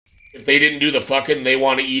if they didn't do the fucking, they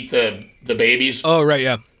want to eat the babies. Oh, right,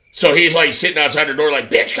 yeah. So he's like sitting outside the door like,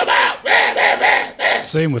 bitch, come out.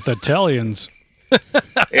 Same with Italians.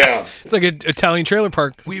 Yeah. It's like an Italian trailer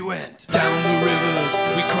park. We went down the rivers,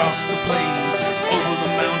 we crossed the plains, over the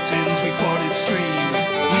mountains, we forded streams.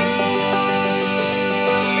 We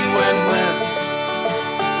went west.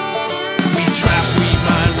 We trapped, we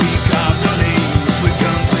mined, we carved our names. With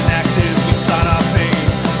guns and axes, we sought our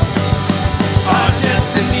fame. Our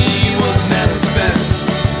destiny was manifest.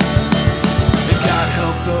 And God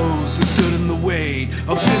help those who stood in the way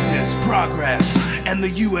of business, progress, and the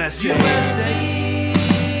USA.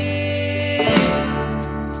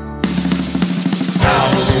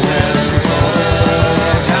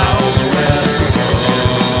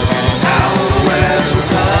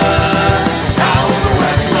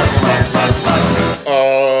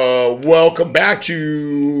 Welcome back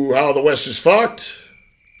to How the West is Fucked.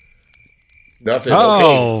 Nothing.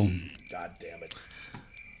 Oh. Okay. God damn it.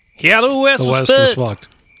 Yeah, the West The was West is fucked.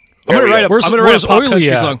 fucked. I'm going to write a Where's pop Oily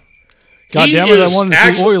country at? song. God He damn it, I is wanted to see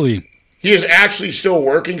actually- Oily. He is actually still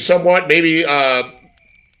working somewhat. Maybe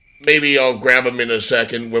I'll grab him in a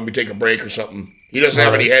second when we take a break or something. He doesn't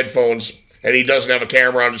have any headphones, and he doesn't have a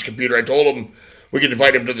camera on his computer. I told him we could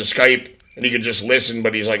invite him to the Skype, and he could just listen,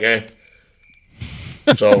 but he's like, eh.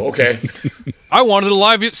 So, okay. I wanted a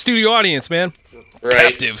live studio audience, man. Right.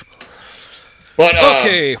 Captive. But,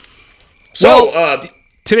 Okay. so,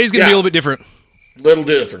 Today's going to be a little bit different. little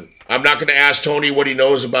different. I'm not going to ask Tony what he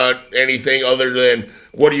knows about anything other than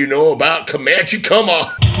what do you know about Comanche Come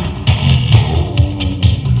On?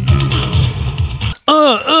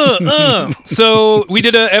 So we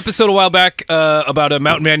did an episode a while back about a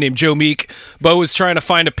mountain man named Joe Meek. Bo was trying to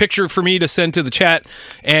find a picture for me to send to the chat,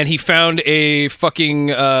 and he found a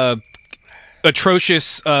fucking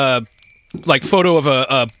atrocious photo of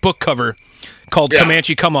a book cover called Yeah.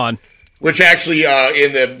 Comanche Come On. Which actually,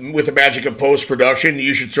 with the magic of post-production,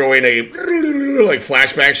 you should throw in a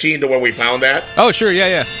flashback scene to when we found that. Oh, sure,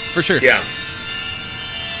 yeah, for sure. Yeah.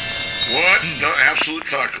 What the absolute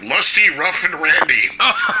fuck? Lusty, rough, and randy. Is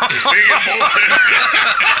big and bold.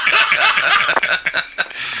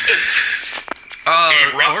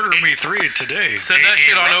 Order me 3 today. Send that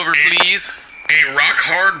shit on over, please. A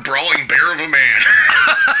rock-hard, brawling bear of a man.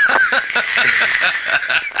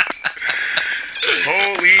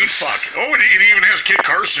 Holy fuck. Oh, it even has Kid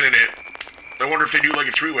Carson in it. I wonder if they do like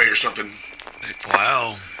a three-way or something.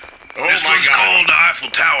 Wow. Oh This my one's god. called the Eiffel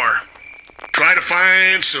Tower. Try to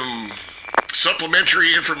find some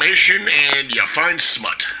supplementary information and you find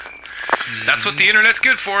smut. That's what the internet's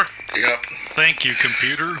good for. Yep. Thank you,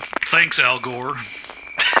 computer. Thanks, Al Gore.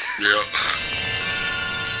 Yep.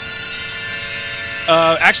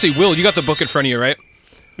 Actually, Will, you got the book in front of you, right?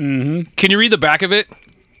 Mm-hmm. Can you read the back of it?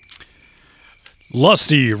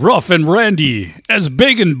 Lusty, rough, and randy, as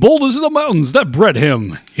big and bold as the mountains that bred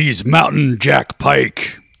him. He's Mountain Jack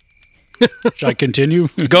Pike. Should I continue?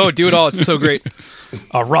 Go, do it all. It's so great.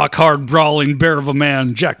 A rock-hard, brawling bear of a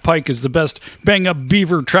man, Jack Pike is the best bang-up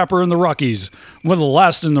beaver trapper in the Rockies. One of the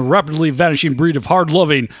last in the rapidly vanishing breed of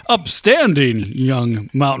hard-loving, upstanding young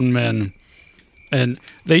mountain men. And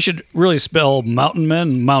they should really spell mountain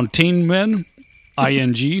men, mountain men,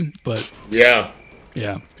 I-N-G, but Yeah.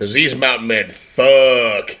 yeah. Because these mountain men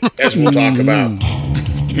fuck, as we'll talk about.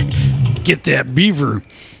 Get that beaver.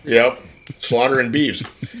 Yep. Slaughtering beeves.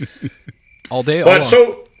 All day, all But long.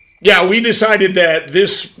 so, yeah, we decided that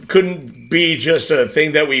this couldn't be just a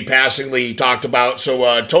thing that we passingly talked about.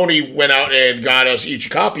 So Tony went out and got us each a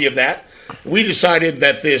copy of that. We decided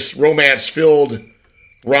that this romance-filled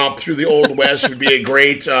romp through the Old West would be a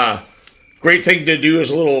great thing to do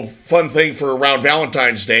as a little fun thing for around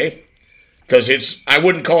Valentine's Day. Because I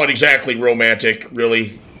wouldn't call it exactly romantic,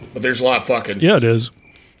 really, but there's a lot of fucking. Yeah, it is.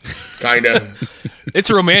 Kind of. It's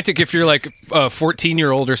romantic if you're like a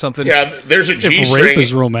 14-year-old or something. Yeah, there's a If G-string. rape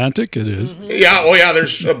is romantic, it is. Yeah, oh yeah,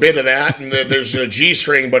 there's a bit of that, and there's a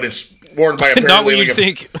G-string, but it's worn by apparently. Not what you like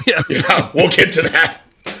think. Yeah. Yeah, we'll get to that.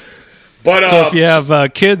 But So if you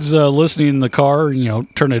have kids listening in the car,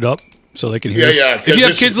 turn it up so they can hear. yeah. If you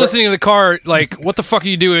have kids listening in the car, like, what the fuck are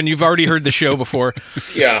you doing? You've already heard the show before.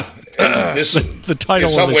 Yeah, and this The title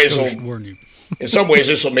in some of the ways show will- should warn you. in some ways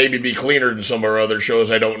this will maybe be cleaner than some of our other shows.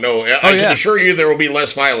 I don't know. I can yeah. assure you there will be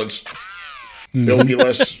less violence. There will be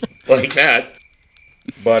less like that.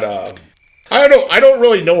 But I don't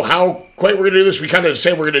really know how quite we're gonna do this. We kind of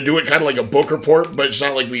said we're gonna do it kind of like a book report, but it's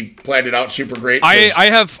not like we planned it out super great. I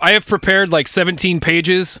have prepared like 17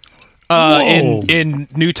 pages Whoa. in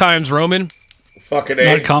New Times Roman. Fucking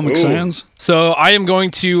A. Not Comic Ooh. Sans. So I am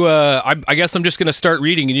going to. I guess I'm just going to start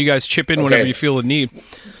reading, and you guys chip in whenever Okay. you feel the need.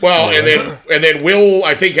 Well, and then Will,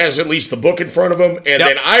 I think, has at least the book in front of him, and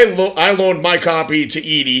then I loaned my copy to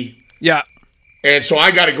Edie, Yeah. and so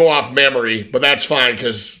I got to go off memory, but that's fine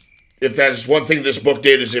because if that's one thing this book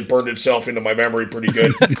did is it burned itself into my memory pretty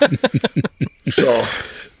good. So,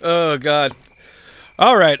 Oh God.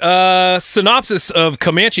 All right. Synopsis of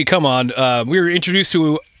Comanche. Come on. We were introduced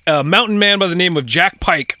to a mountain man by the name of Jack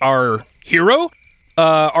Pike, our hero.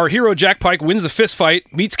 Our hero, Jack Pike, wins a fist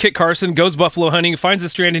fight, meets Kit Carson, goes buffalo hunting, finds a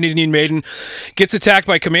stranded Indian maiden, gets attacked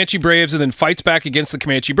by Comanche Braves, and then fights back against the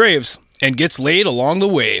Comanche Braves, and gets laid along the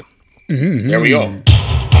way. there we go.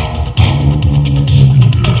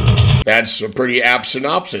 That's a pretty apt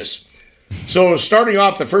synopsis. So, starting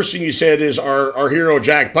off, the first thing you said is our hero,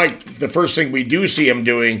 Jack Pike, the first thing we do see him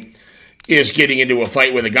doing is getting into a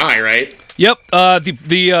fight with a guy, right? Yep.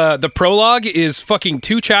 The prologue is fucking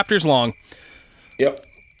 2 chapters long. Yep.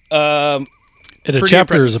 And a Pretty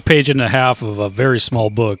chapter impressive. is a page and a half of a very small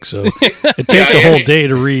book, so it takes a Yeah, whole and- day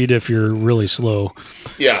to read if you're really slow.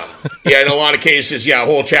 Yeah. Yeah, in a lot of cases, a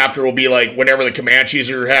whole chapter will be like whenever the Comanches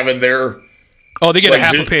are having their Oh, they get Like a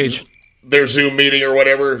half Zo- a page. their Zoom meeting or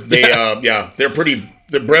whatever. They they're pretty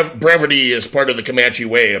the brevity is part of the Comanche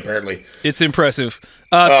way, apparently. It's impressive.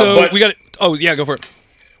 So but- we got. Oh yeah, go for it.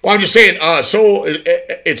 Well, I'm just saying. So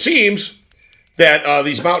it seems that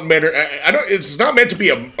these mountain men are. I don't. It's not meant to be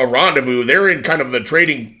a rendezvous. They're in kind of the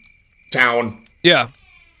trading town, Yeah.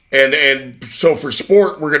 and so for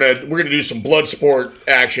sport, we're gonna do some blood sport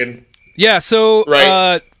action. Yeah, so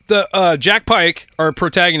Right. the Jack Pike, our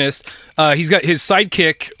protagonist, he's got his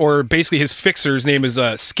sidekick, or basically his fixer's name is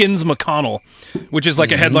Skins McConnell, which is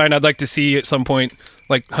like a headline I'd like to see at some point,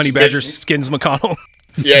 like Honey Badger Skins McConnell.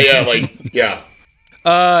 Yeah.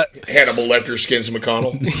 Hannibal Lecter skins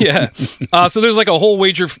McConnell. Yeah. So there's like a whole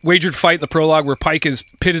wagered fight in the prologue where Pike is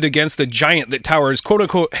pitted against a giant that towers, quote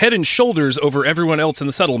unquote, head and shoulders over everyone else in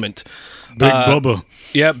the settlement. Big Bubba.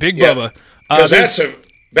 Yeah, Big Yeah. Bubba. Because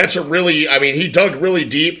that's a really. I mean, he dug really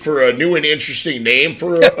deep for a new and interesting name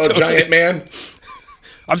for a giant man.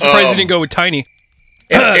 I'm surprised he didn't go with Tiny.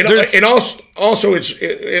 And also it's.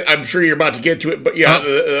 I'm sure you're about to get to it, but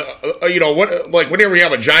whenever you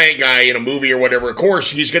have a giant guy in a movie or whatever, of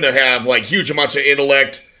course he's going to have like huge amounts of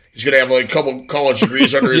intellect. He's going to have like a couple college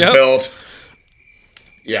degrees under his Yep. belt.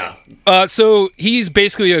 Yeah. So he's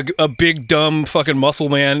basically a big dumb fucking muscle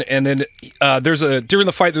man, and then during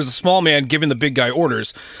the fight there's a small man giving the big guy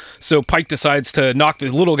orders. So Pike decides to knock the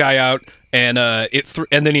little guy out, and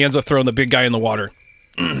and then he ends up throwing the big guy in the water.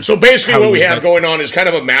 So basically, How what he we was have like- going on is kind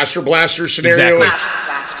of a Master Blaster scenario. Exactly.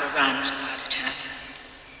 Blaster runs out of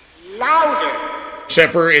town. Louder.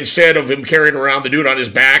 Except for instead of him carrying around the dude on his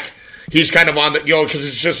back, he's kind of on the, because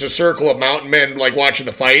it's just a circle of mountain men, like, watching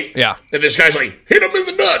the fight. Yeah. And this guy's like, hit him in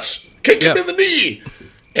the nuts, kick him Yeah. in the knee.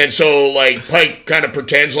 And so, like, Pike kind of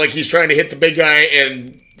pretends like he's trying to hit the big guy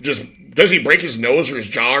and just, does he break his nose or his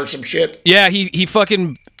jaw or some shit? Yeah,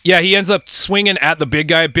 he ends up swinging at the big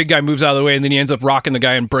guy. Big guy moves out of the way, and then he ends up rocking the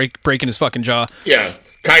guy and breaking his fucking jaw. Yeah.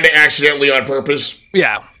 Kind of accidentally on purpose.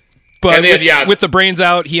 Yeah. But And then, with the brains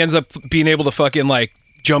out, he ends up being able to fucking, like,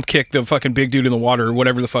 jump kick the fucking big dude in the water or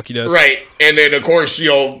whatever the fuck he does. Right. And then, of course,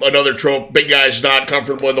 another trope, big guy's not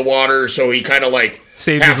comfortable in the water, so he kind of, like,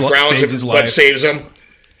 Saves his him, life. but saves him.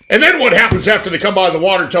 And then what happens after they come out of the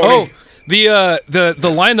water, Tony? Oh,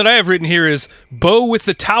 the line that I have written here is "Bo with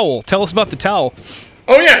the towel." Tell us about the towel.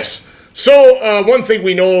 Oh, yes. So, one thing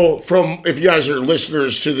we know from, if you guys are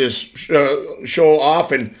listeners to this show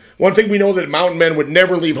often, one thing we know that mountain men would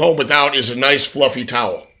never leave home without is a nice fluffy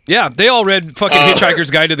towel. Yeah, they all read fucking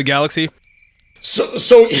Hitchhiker's Guide to the Galaxy.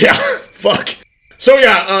 So yeah, fuck. So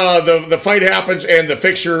yeah, the fight happens and the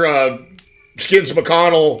fixer, Skins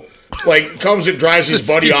McConnell, like, comes and drives his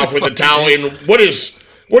buddy Stupid off with a fucking towel in what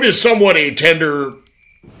is somewhat a tender,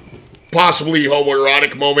 possibly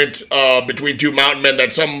homoerotic moment between two mountain men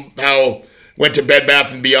that somehow went to Bed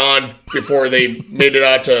Bath & Beyond before they made it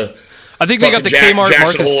out to I think they got the fucking Kmart Jackson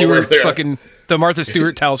Martha Hole Stewart over there. fucking the Martha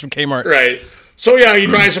Stewart towels from Kmart. Right. So yeah, he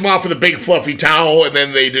drives him off with a big fluffy towel, and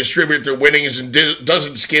then they distribute their winnings. And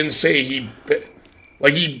doesn't Skins say he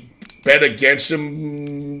bet against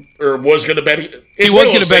him, or was going to bet? He was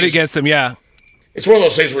going to bet against him, yeah. It's one of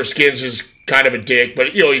those things where Skins is kind of a dick, but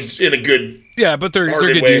he's in a good. Yeah, but they're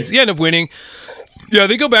Bargain good way. dudes. He ended up winning. Yeah,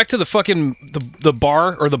 they go back to the fucking the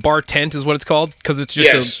bar, or the bar tent is what it's called, because it's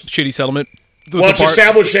just Yes. a shitty settlement. Well, it's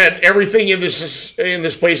established that everything in this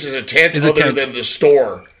place is a tent Is a other tent. than the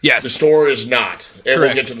store. Yes. The store is not, and we'll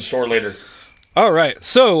Correct. get to the store later. All right,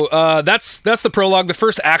 so that's the prologue. The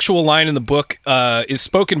first actual line in the book is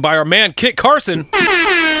spoken by our man Kit Carson.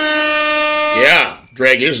 Yeah,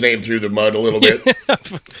 drag his name through the mud a little bit.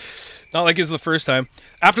 Not like it's the first time.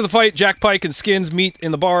 After the fight, Jack Pike and Skins meet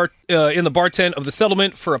in the bar tent of the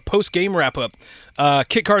settlement for a post-game wrap-up.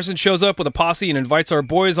 Kit Carson shows up with a posse and invites our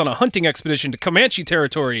boys on a hunting expedition to Comanche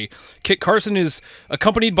territory. Kit Carson is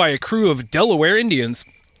accompanied by a crew of Delaware Indians.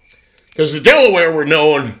 Because the Delaware were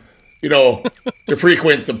known, to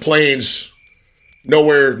frequent the plains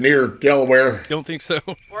nowhere near Delaware. Don't think so.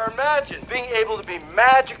 Or imagine being able to be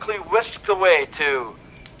magically whisked away to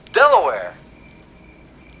Delaware.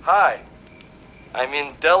 Hi, I'm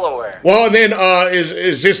in Delaware. Well, and then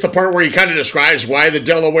is this the part where he kind of describes why the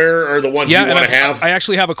Delaware are the ones you want to have? I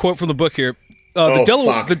actually have a quote from the book here. fuck.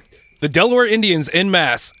 The Delaware Indians en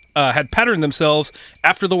masse had patterned themselves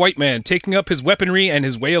after the white man, taking up his weaponry and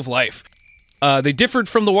his way of life. They differed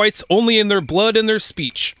from the whites only in their blood and their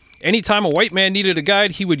speech. Anytime a white man needed a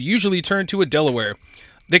guide, he would usually turn to a Delaware.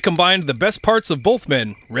 They combined the best parts of both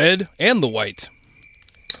men, red and the white.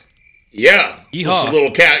 Yeah. Yeehaw. This is a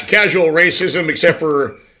little casual racism, except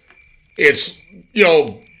for it's,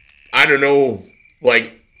 I don't know,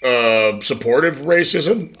 like, supportive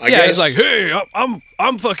racism, I guess. Yeah, he's like, hey,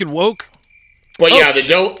 I'm fucking woke. But yeah, the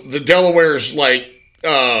Delawares, like,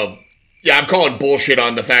 I'm calling bullshit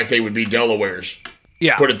on the fact they would be Delawares.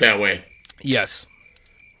 Yeah. Put it that way. Yes.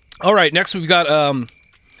 All right, next we've got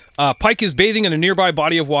Pike is bathing in a nearby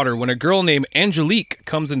body of water when a girl named Angelique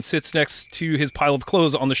comes and sits next to his pile of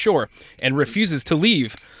clothes on the shore and refuses to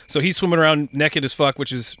leave. So he's swimming around naked as fuck,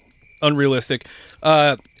 which is unrealistic.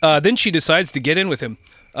 Then she decides to get in with him.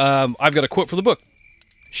 I've got a quote for the book.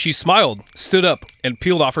 She smiled, stood up, and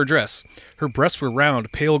peeled off her dress. Her breasts were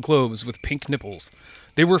round, pale globes with pink nipples.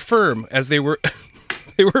 They were firm as they were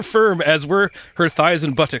firm as were her thighs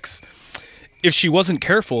and buttocks. If she wasn't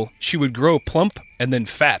careful, she would grow plump and then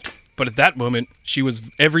fat. But at that moment, she was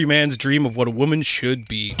every man's dream of what a woman should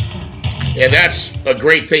be. And that's a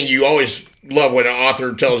great thing. You always love when an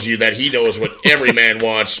author tells you that he knows what every man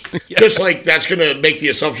wants. Yeah. Just like that's going to make the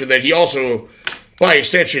assumption that he also, by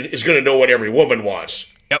extension, is going to know what every woman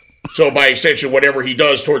wants. Yep. So by extension, whatever he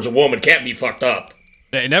does towards a woman can't be fucked up.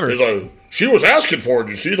 Hey, never. It's like, she was asking for it.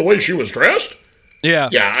 Did you see the way she was dressed? Yeah.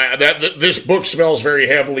 Yeah, this book smells very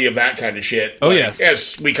heavily of that kind of shit. Oh, like, yes.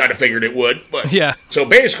 As we kind of figured it would. But Yeah. So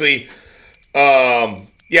basically,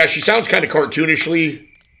 she sounds kind of cartoonishly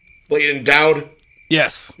endowed,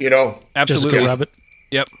 Yes. Absolutely. Jessica Rabbit.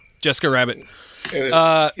 Yep. Jessica Rabbit.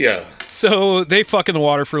 And yeah. So they fuck in the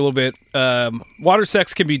water for a little bit. Water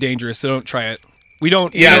sex can be dangerous, so don't try it. We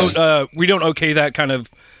don't okay that kind of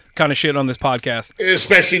shit on this podcast.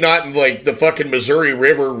 Especially not in, like, the fucking Missouri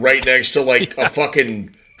River right next to, like, a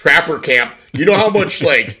fucking trapper camp. You know how much,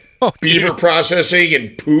 like, beaver processing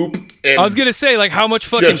and poop and... I was going to say, like, how much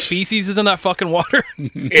fucking Just- feces is in that fucking water?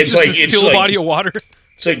 It's just like- a it's still like- body of water.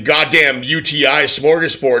 It's a goddamn UTI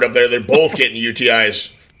smorgasbord up there. They're both getting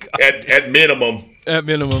UTIs at minimum. At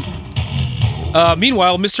minimum.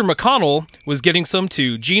 Meanwhile, Mr. McConnell was getting some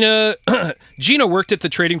too. Gina worked at the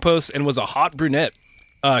trading post and was a hot brunette.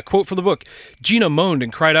 Quote from the book. Gina moaned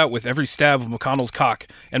and cried out with every stab of McConnell's cock,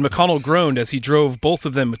 and McConnell groaned as he drove both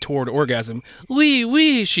of them toward orgasm. Oui,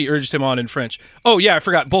 oui, she urged him on in French. Oh, yeah, I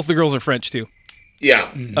forgot. Both the girls are French, too.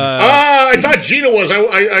 Yeah. I thought Gina was.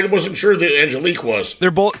 I wasn't sure that Angelique was.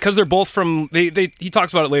 They're both from... He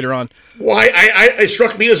talks about it later on. Well, it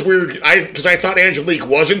struck me as weird because I thought Angelique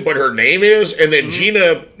wasn't, but her name is, and then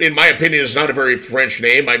Gina, in my opinion, is not a very French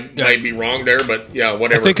name. I might be wrong there, but yeah,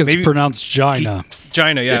 whatever. I think it's pronounced Gina.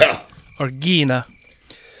 Gina, yeah. Yeah. Or Gina.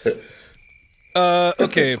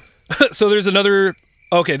 Okay. So there's another...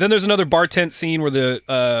 Okay, then there's another bar tent scene where the...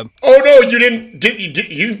 Oh no, you didn't.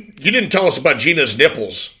 You didn't tell us about Gina's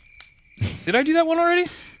nipples. Did I do that one already?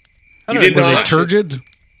 I You don't did know. Was not. it turgid?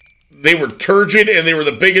 They were turgid, and they were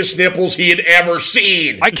the biggest nipples he had ever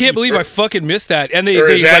seen. I can't believe I fucking missed that. And they Or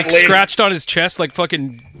is that like later? scratched on his chest like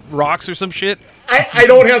fucking rocks or some shit. I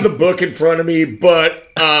don't have the book in front of me,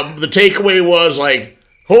 but the takeaway was like,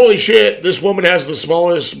 holy shit, this woman has the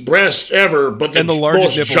smallest breasts ever, but And the largest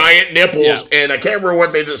most nipples. giant nipples, Yeah. and I can't remember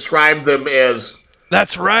what they described them as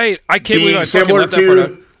That's right. I can't believe being I fucking similar left that part out.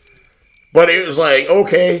 to. But it was like,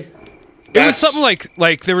 okay. It was something like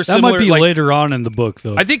there were That similar. might be like, later on in the book,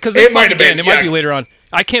 though. I think because It it might might have been, It might yeah. be later on.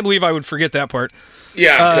 I can't believe I would forget that part.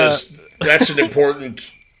 Yeah, because that's an important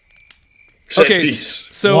set Okay, piece.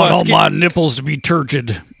 so Want all my nipples to be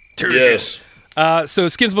turgid. Yes. So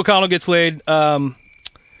Skins McConnell gets laid.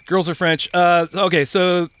 Girls are French. Okay,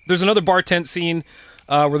 so there's another bar tent scene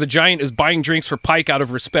where the giant is buying drinks for Pike out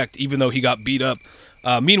of respect, even though he got beat up.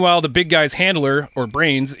 Meanwhile, the big guy's handler, or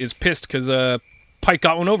Brains, is pissed because Pike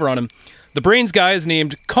got one over on him. The Brains guy is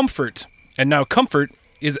named Comfort, and now Comfort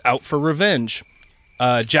is out for revenge.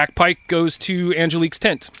 Jack Pike goes to Angelique's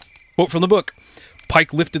tent. Quote from the book: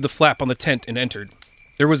 Pike lifted the flap on the tent and entered.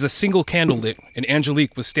 There was a single candle lit, and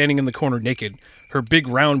Angelique was standing in the corner naked. Her big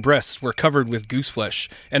round breasts were covered with goose flesh,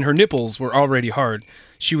 and her nipples were already hard.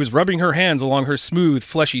 She was rubbing her hands along her smooth,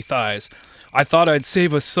 fleshy thighs. I thought I'd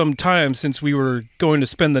save us some time since we were going to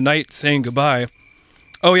spend the night saying goodbye.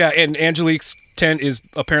 Oh yeah, and Angelique's tent is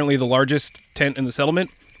apparently the largest tent in the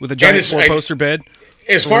settlement, with a giant four-poster bed.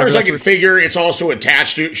 As far as I can figure, it's also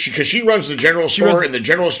attached to, because she runs the general store, and the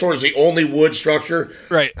general store is the only wood structure.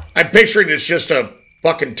 Right. I'm picturing it's just a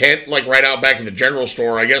fucking tent, like right out back in the general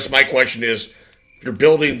store. I guess my question is, if you're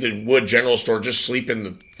building the wood general store, just sleep in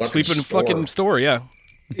the fucking Sleep in the store. fucking store, yeah.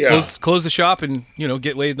 Yeah. Close the shop and,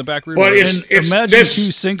 get laid in the back room. But imagine this,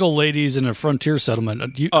 two single ladies in a frontier settlement.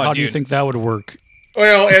 How do you think that would work?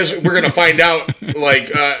 Well, as we're going to find out,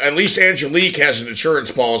 at least Angelique has an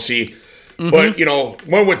insurance policy. But,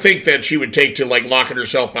 one would think that she would take to, locking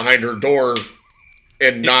herself behind her door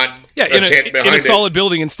and not a tent behind in a it. solid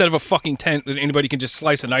building instead of a fucking tent that anybody can just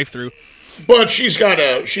slice a knife through. But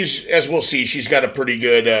as we'll see, she's got a pretty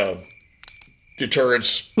good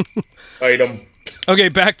deterrence item. Okay,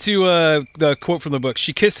 back to the quote from the book.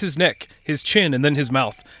 She kissed his neck, his chin, and then his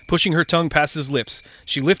mouth, pushing her tongue past his lips.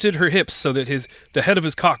 She lifted her hips so that the head of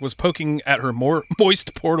his cock was poking at her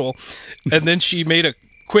moist portal, and then she made a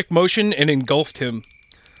quick motion and engulfed him.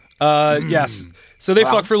 Yes. So they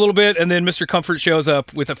fuck for a little bit, and then Mr. Comfort shows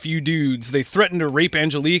up with a few dudes. They threaten to rape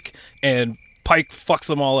Angelique, and Pike fucks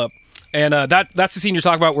them all up. And that's the scene you're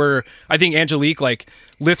talking about where I think Angelique,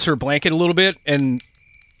 lifts her blanket a little bit, and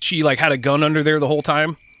she, had a gun under there the whole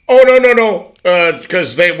time. Oh, no.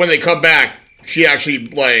 Because when they come back, she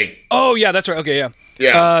actually, Oh, yeah, that's right. Okay, yeah.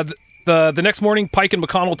 Yeah. The next morning, Pike and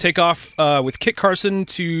McConnell take off with Kit Carson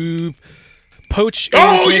to poach in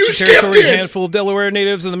Comanche territory a handful of Delaware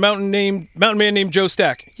natives and the mountain man named Joe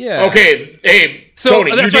Stack. Yeah. Okay. Hey, so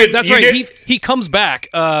Tony, that's right. He comes back.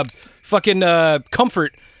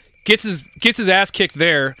 Comfort gets his ass kicked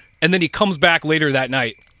there, and then he comes back later that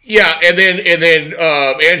night. Yeah, and then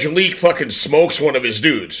Angelique fucking smokes one of his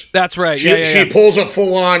dudes. That's right. She pulls a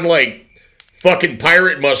full on fucking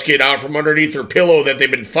pirate musket out from underneath her pillow that they've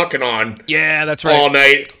been fucking on. Yeah, that's right. All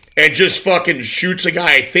night. And just fucking shoots a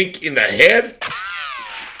guy, I think, in the head?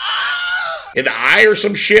 In the eye or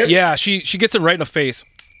some shit? Yeah, she gets him right in the face.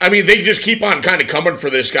 I mean, they just keep on kind of coming for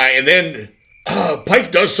this guy. And then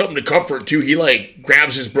Pike does something to Comfort, too. He,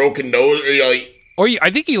 grabs his broken nose.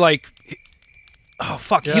 I think he, oh,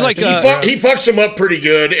 fuck. Yeah, he fucks him up pretty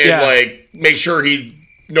good and, makes sure he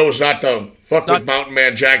knows not to fuck with Mountain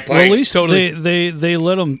Man Jack Pike. Well, at least they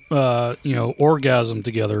let them, orgasm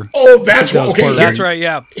together. Oh, that's what. Okay, that's right.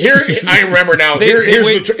 Yeah. Here, I remember now. Here's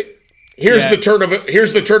the turn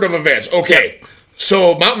of events. Okay,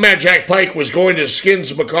 so Mountain Man Jack Pike was going to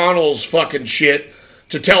Skins McConnell's fucking shit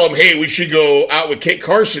to tell him, hey, we should go out with Kit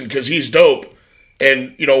Carson because he's dope,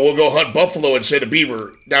 and we'll go hunt buffalo instead of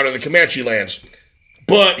beaver down in the Comanche lands.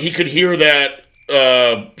 But he could hear that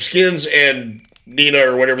Skins and Nina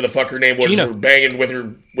or whatever the fuck her name was were banging with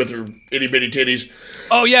her itty bitty titties.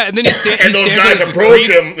 Oh yeah, and then and those guys approach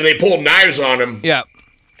him and they pull knives on him. Yeah,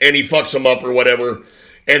 and he fucks them up or whatever.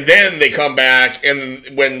 And then they come back, and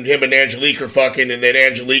when him and Angelique are fucking, and then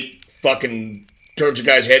Angelique fucking turns the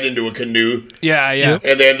guy's head into a canoe. Yeah.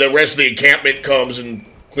 And then the rest of the encampment comes and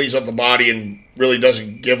cleans up the body and really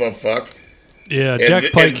doesn't give a fuck. Yeah,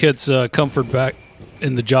 Jack Pike hits Comfort back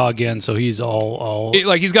in the jaw again, so he's all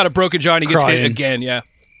he's got a broken jaw and he gets crying. hit again. Yeah.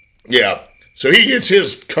 So he gets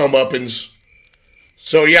his comeuppance.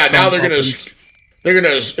 So yeah, now they're gonna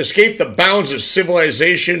escape the bounds of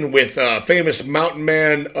civilization with famous mountain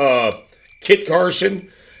man Kit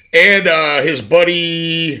Carson and his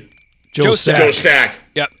buddy Joe Stack.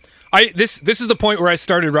 Yep. This is the point where I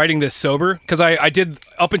started writing this sober, because I did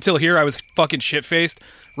up until here I was fucking shit faced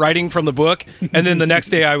writing from the book, and then the next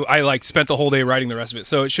day I spent the whole day writing the rest of it,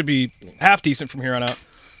 so it should be half decent from here on out.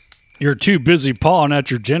 You're too busy pawing at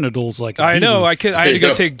your genitals I know. I had to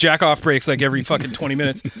go take jack off breaks every fucking 20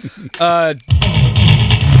 minutes.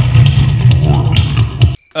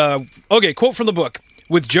 Okay, quote from the book.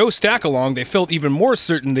 With Joe Stack along, they felt even more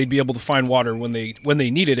certain they'd be able to find water when they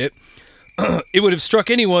needed it. It would have struck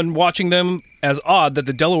anyone watching them as odd that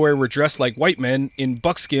the Delaware were dressed like white men in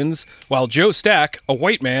buckskins, while Joe Stack, a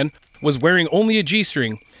white man, was wearing only a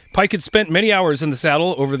G-string. Pike had spent many hours in the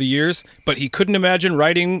saddle over the years, but he couldn't imagine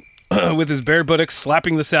riding with his bare buttocks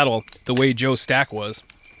slapping the saddle the way Joe Stack was.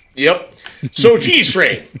 Yep. So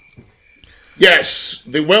G-string. Yes,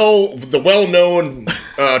 the well-known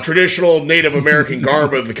traditional Native American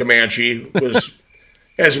garb of the Comanche was,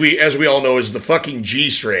 as we all know, is the fucking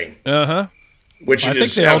G-string. Uh-huh. Which I is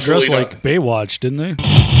think they all dressed absolutely like Baywatch, didn't they?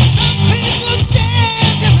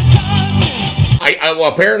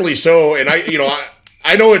 well, apparently so, and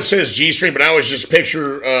I know it says G-string, but I always just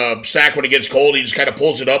picture Stack when it gets cold, he just kind of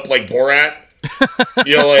pulls it up like Borat.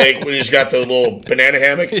 Like when he's got the little banana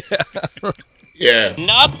hammock. Yeah.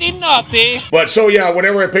 Naughty. But so yeah,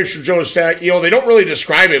 whenever I picture Joe Stack, they don't really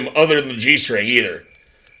describe him other than the G-string either.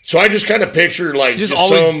 So I just kind of picture like just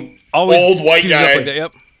some old white guy, like that,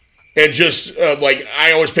 yep. And just like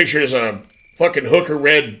I always picture it as a fucking hooker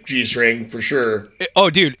red G-string for sure.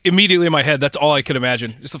 Dude, immediately in my head, that's all I could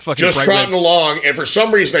imagine. Just a fucking just bright trotting red. along, and for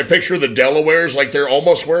some reason I picture the Delawares like they're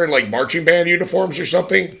almost wearing like marching band uniforms or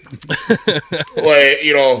something.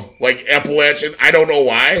 like epaulets, and I don't know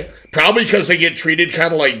why. Probably because they get treated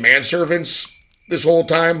kind of like manservants this whole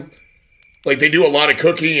time. Like they do a lot of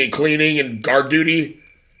cooking and cleaning and guard duty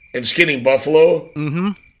and skinning buffalo.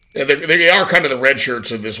 Mm-hmm. And they are kind of the red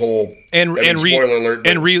shirts of this whole. Spoiler alert.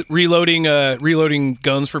 And reloading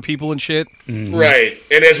guns for people and shit. Mm-hmm. Right.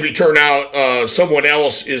 And as we turn out, someone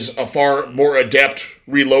else is a far more adept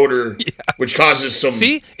reloader, which causes some.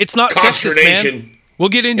 See, it's not sexist, man. We'll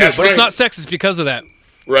get into it, but it's not sexist because of that.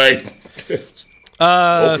 Right.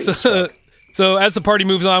 So as the party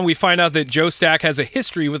moves on, we find out that Joe Stack has a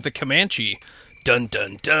history with the Comanche. Dun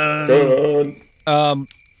dun dun.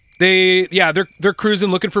 They're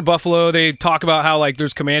cruising looking for buffalo. They talk about how like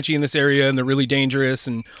there's Comanche in this area and they're really dangerous,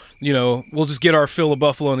 and we'll just get our fill of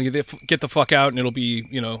buffalo and get the fuck out, and it'll be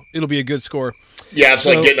a good score. Yeah, it's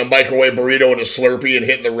like getting a microwave burrito and a Slurpee and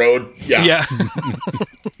hitting the road. Yeah.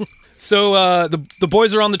 So the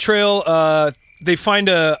boys are on the trail. They find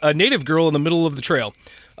a native girl in the middle of the trail.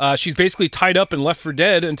 She's basically tied up and left for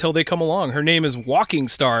dead until they come along. Her name is Walking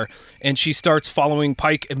Star, and she starts following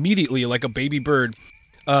Pike immediately like a baby bird.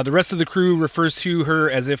 The rest of the crew refers to her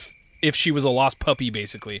as if she was a lost puppy,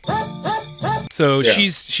 basically. So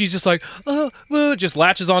she's just like, just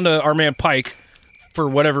latches onto our man Pike for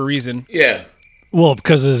whatever reason. Yeah. Well,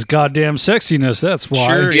 because of his goddamn sexiness, that's why.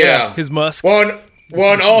 Sure, yeah. His musk. Well,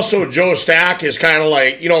 and also Joe Stack is kind of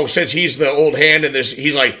like, since he's the old hand in this,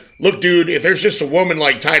 he's like, look, dude, if there's just a woman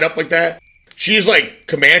like tied up like that, she's like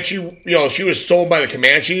Comanche, she was stolen by the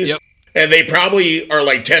Comanches. Yep. And they probably are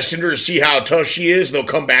like testing her to see how tough she is. They'll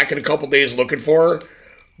come back in a couple days looking for her.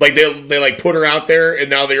 Like they like put her out there, and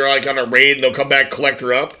now they're like on a raid, and they'll come back, collect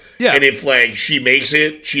her up. Yeah. And if like she makes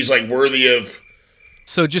it, she's like worthy of.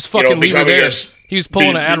 So just fucking leave her there. He was pulling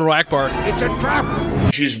an Admiral Akbar. It's a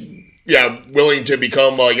trap. She's willing to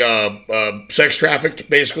become like sex trafficked,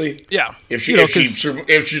 basically. Yeah. If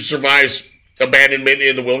she survives abandonment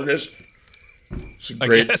in the wilderness. It's a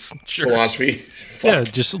great philosophy. Fuck. Yeah,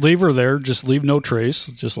 just leave her there. Just leave no trace,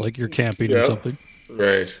 just like you're camping or something.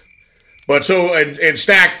 Right. But so, and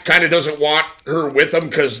Stack kind of doesn't want her with him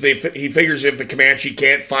because he figures if the Comanche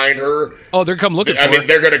can't find her... Oh, they're come looking for her.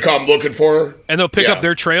 they're going to come looking for her. And they'll pick up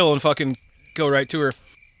their trail and fucking go right to her.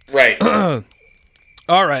 Right.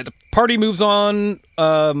 All right, the party moves on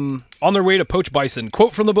their way to poach bison.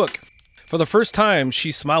 Quote from the book. For the first time,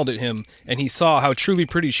 she smiled at him, and he saw how truly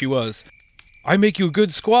pretty she was. I make you a good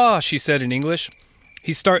squaw, she said in English.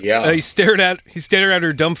 He stared at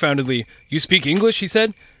her dumbfoundedly. You speak English? He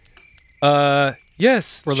said.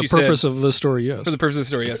 Yes. For the purpose of the story, yes. For the purpose of the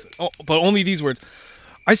story, yes. Oh, but only these words.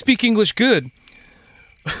 I speak English good.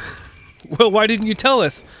 Well, why didn't you tell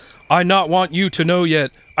us? I not want you to know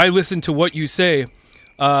yet. I listen to what you say.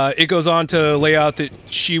 It goes on to lay out that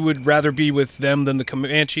she would rather be with them than the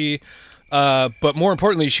Comanche. But more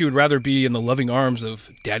importantly, she would rather be in the loving arms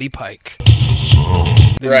of Daddy Pike.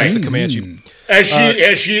 Right. The Comanche. As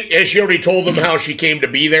she already told them how she came to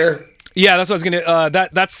be there. Yeah, that's what I was gonna.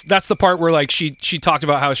 That's the part where like she talked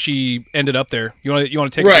about how she ended up there. You want to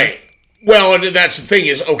take right? Well, and that's the thing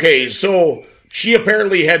is so she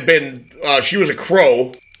apparently had been. She was a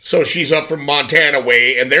Crow, so she's up from Montana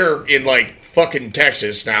way, and they're in like fucking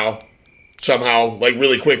Texas now. Somehow, like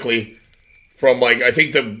really quickly, from like I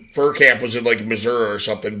think the fur camp was in like Missouri or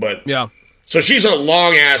something, but yeah. So she's a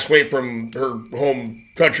long ass way from her home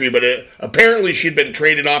country, but apparently she'd been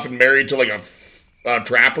traded off and married to like a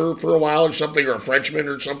trapper for a while or something, or a Frenchman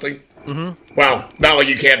or something. Mm-hmm. Well, not like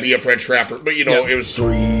you can't be a French trapper, but it was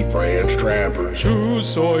 3 French trappers. 2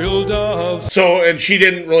 soiled doves. So, and she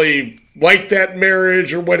didn't really like that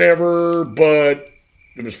marriage or whatever, but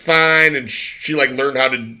it was fine, and she like learned how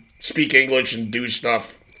to speak English and do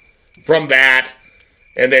stuff from that,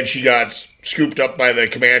 and then she got scooped up by the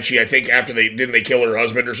Comanche, I think, after they kill her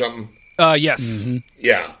husband or something? Yes. Mm-hmm.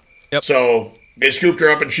 Yeah. Yep. So they scooped her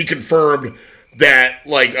up, and she confirmed that,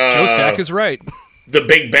 like, Joe Stack is right. the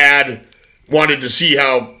big bad wanted to see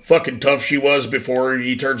how fucking tough she was before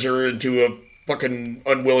he turns her into a fucking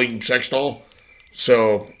unwilling sex doll.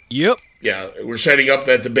 So, Yep. yeah, we're setting up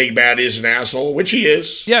that the big bad is an asshole, which he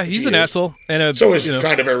is. Yeah, he's an asshole. And So is you know,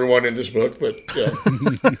 kind of everyone in this book, but yeah.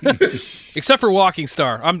 except for Walking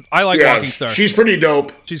Star. I like Yeah, Walking Star. she's pretty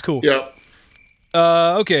dope. She's cool. Yeah.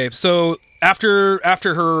 Okay, so after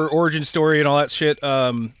her origin story and all that shit,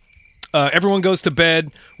 everyone goes to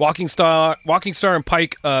bed. Walking Star and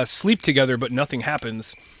Pike sleep together, but nothing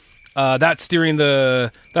happens. That's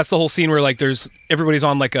the whole scene where like everybody's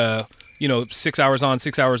on like a 6 hours on,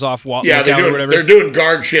 6 hours off. Yeah, or whatever. they're doing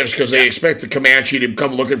guard shifts because they expect the Comanche to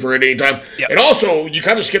come looking for it anytime. Yep. And also, you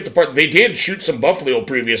kind of skipped the part, they did shoot some buffalo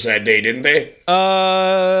previous that day, didn't they?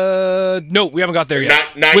 No, we haven't got there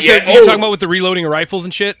yet. Not yet. You're talking about with the reloading of rifles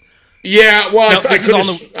and shit? Yeah, well, No,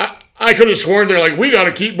 I could have sworn they're like, we got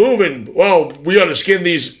to keep moving. Well, we got to skin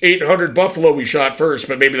these 800 buffalo we shot first,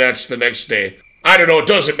 but maybe that's the next day. I don't know. It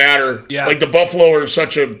doesn't matter. Yeah. Like, the buffalo are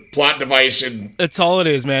such a plot device, and That's all it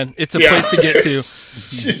is, man. It's a place to get to.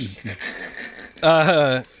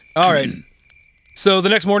 All right. So the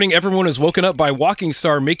next morning, everyone is woken up by Walking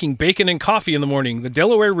Star making bacon and coffee in the morning. The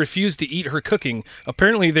Delaware refused to eat her cooking.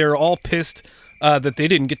 Apparently, they're all pissed that they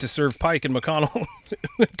didn't get to serve Pike and McConnell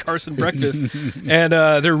Carson breakfast. And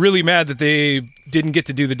they're really mad that they didn't get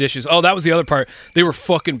to do the dishes. Oh, that was the other part. They were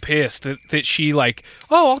fucking pissed that she like,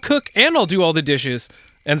 oh, I'll cook and I'll do all the dishes.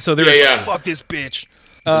 And so they're just like, fuck this bitch.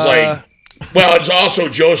 it's like, well, it's also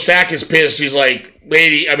Joe Stack is pissed. He's like,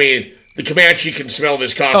 lady, I mean, the Comanche can smell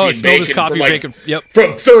this coffee and smell bacon, this coffee from, like, bacon. Yep.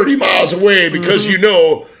 from 30 miles away because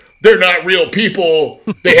they're not real people.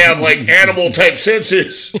 They have like animal type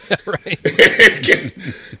senses. Yeah, right.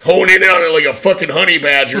 Hone in on it like a fucking honey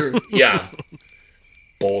badger. Yeah.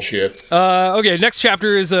 Bullshit. Okay, next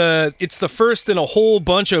chapter is it's the first in a whole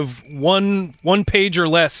bunch of one page or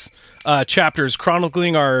less chapters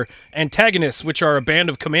chronicling our antagonists, which are a band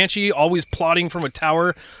of Comanche always plotting from a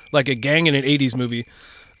tower like a gang in an 80s movie.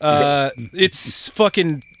 It's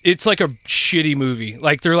like a shitty movie.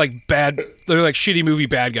 Like they're like shitty movie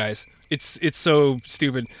bad guys. It's so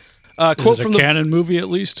stupid. Is Quote it from a canon movie at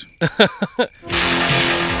least?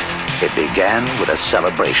 It began with a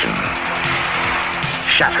celebration,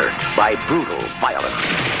 shattered by brutal violence.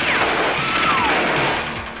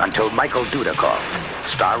 Until Michael Dudikoff,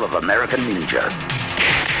 star of American Ninja,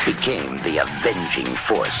 became the avenging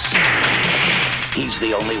force. He's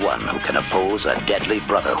the only one who can oppose a deadly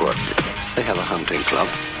brotherhood. They have a hunting club.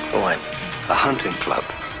 What? A hunting club.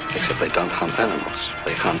 Except they don't hunt animals.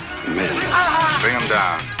 They hunt men. Bring them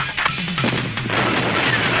down.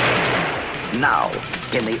 Now,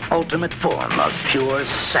 in the ultimate form of pure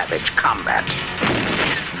savage combat,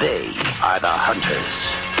 they are the hunters.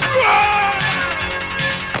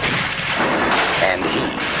 And he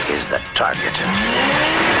is the target.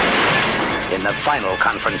 In the final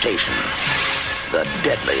confrontation, the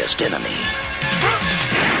deadliest enemy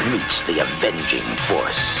meets the avenging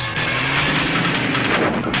force.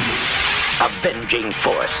 Avenging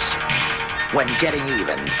force. When getting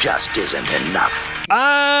even just isn't enough.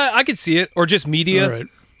 I could see it, or just Media. All right.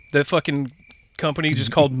 The fucking company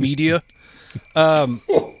just called Media.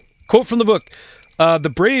 Quote from the book: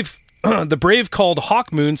 "The brave called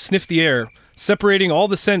Hawk Moon sniffed the air, separating all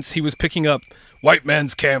the scents he was picking up. White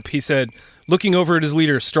man's camp," he said, looking over at his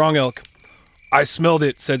leader, Strong Elk. "I smelled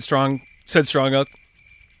it," said Strong Elk.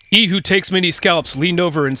 He who takes many scalps leaned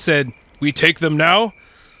over and said, "We take them now?"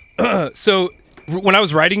 So when I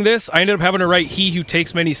was writing this, I ended up having to write "he who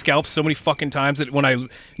takes many scalps" so many fucking times that when I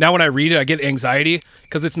read it, I get anxiety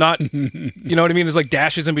because it's not, you know what I mean? There's like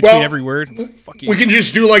dashes in between every word. Fuck you. We can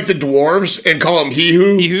just do like the dwarves and call him he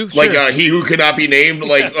who. He who? Like Sure. he who cannot be named.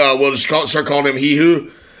 Like we'll just start calling him he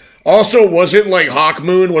who. Also, wasn't like Hawk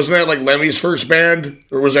Moon? Wasn't that like Lemmy's first band,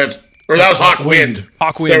 or was that? Or that was Hawk Wind.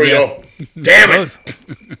 Hawk Wind. There we go. Damn it.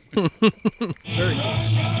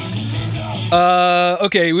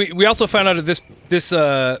 Okay, we also found out that this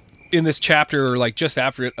in this chapter, or like just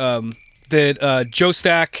after it, that Joe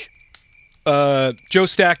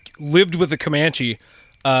Stack lived with the Comanche,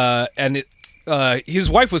 and his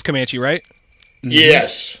wife was Comanche, right?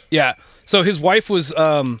 Yes. Yeah. So his wife was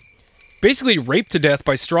basically raped to death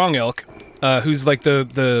by Strong Elk, who's like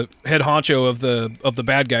the head honcho of the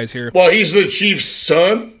bad guys here. Well, he's the chief's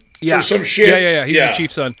son. Yeah. Or some shit. Yeah. He's the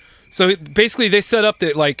chief's son. So basically, they set up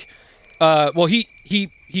that like, he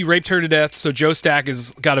raped her to death. So Joe Stack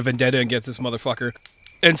has got a vendetta against this motherfucker,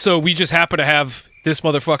 and so we just happen to have this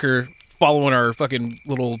motherfucker following our fucking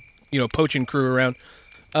little poaching crew around.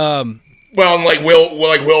 Well, and like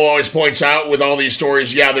Will always points out with all these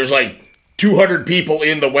stories, yeah, there's like 200 people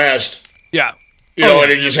in the West. Yeah. You know,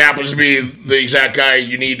 and it just happens to be the exact guy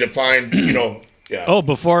you need to find, you know. Yeah. Oh,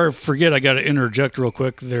 before I forget, I got to interject real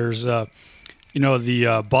quick. There's, the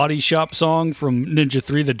Body Shop song from Ninja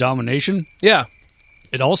 3, The Domination. Yeah.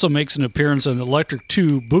 It also makes an appearance on Electric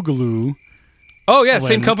 2, Boogaloo. Oh, yeah,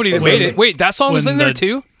 same company that made it. Wait, that song was in there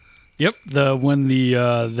too? Yep. When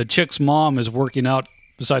the chick's mom is working out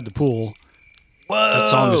beside the pool. Whoa. That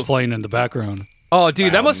song is playing in the background. Oh,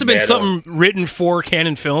 dude, that must have been something written for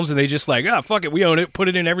Canon Films, and they just like, fuck it, we own it, put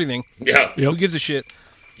it in everything. Yeah. Who gives a shit?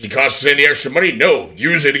 It costs us any extra money? No,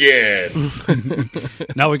 use it again.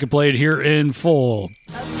 Now we can play it here in full.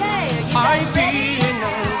 Are you being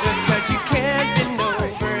older 'cause you can't bend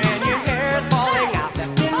over and your hair's falling out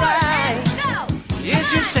left and right?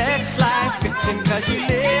 Is your sex life fiction 'cause you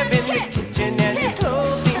live in the kitchen and your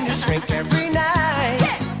clothes seem to shrink every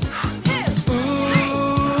night? Ooh,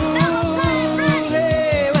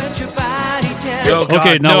 hey, won't your body tell? Oh, God,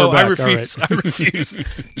 Okay, now no, we're back. I refuse. All right. I refuse.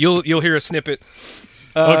 You'll hear a snippet.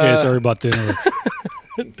 Okay, sorry about the interrupt.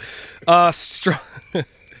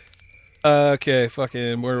 Okay,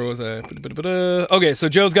 fucking, where was I? Okay, so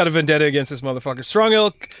Joe's got a vendetta against this motherfucker. Strong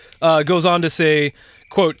Elk goes on to say,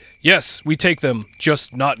 quote, "Yes, we take them,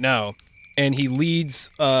 just not now." And he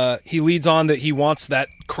leads on that he wants that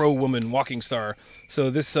crow woman, Walking Star. So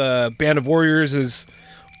this band of warriors is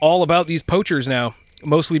all about these poachers now,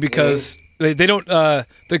 mostly because they don't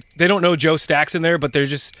know Joe Stack's in there, but they're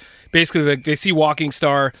just basically they see Walking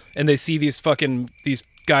Star and they see these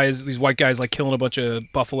white guys like killing a bunch of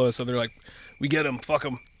buffalo, so they're like, we get them, fuck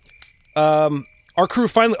them. Our crew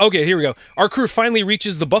finally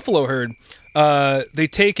reaches the buffalo herd. They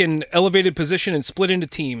take an elevated position and split into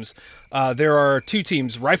teams. There are two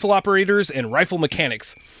teams, rifle operators and rifle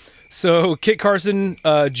mechanics. So Kit Carson,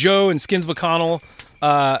 Joe, and Skins McConnell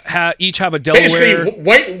each have a Delaware.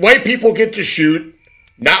 Basically, white people get to shoot,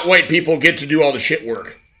 not white people get to do all the shit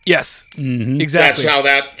work. Yes, exactly. That's how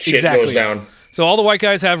that shit goes down. So all the white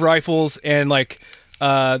guys have rifles, and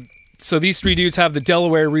so these three dudes have the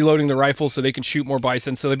Delaware reloading the rifles so they can shoot more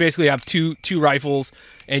bison. So they basically have two rifles,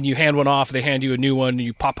 and you hand one off, they hand you a new one, and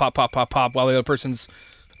you pop while the other person's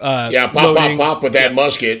pop with that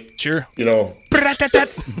musket. Sure. You know.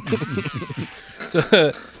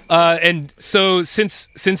 So since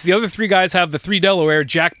the other three guys have the three Delaware,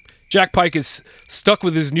 Jack Pike is stuck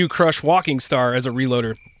with his new crush Walking Star as a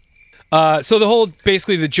reloader. So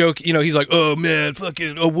basically the joke, he's like, oh man,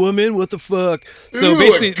 fucking a woman, what the fuck? So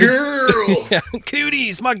basically, a girl.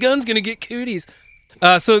 Cooties, my gun's gonna get cooties.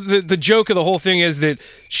 So the joke of the whole thing is that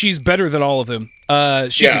she's better than all of them.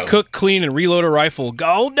 She can cook, clean, and reload a rifle.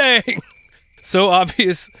 God dang. So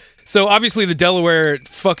obviously the Delaware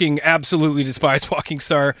fucking absolutely despise Walking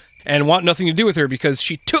Star and want nothing to do with her because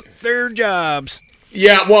she took their jobs.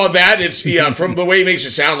 Yeah, well, from the way he makes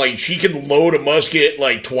it sound, like she can load a musket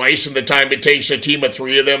like twice in the time it takes a team of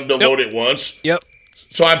three of them to load it once. Yep.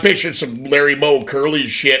 So I'm picturing some Larry Moe Curly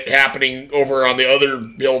shit happening over on the other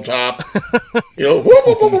hilltop.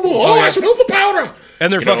 Whoa, I smelled the powder.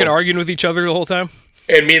 And they're fucking arguing with each other the whole time.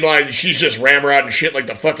 And meanwhile, she's just ramrodding shit like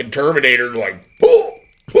the fucking Terminator, like, pull.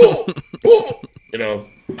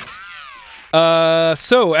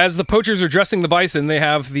 So as the poachers are dressing the bison, they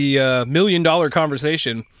have the $1 million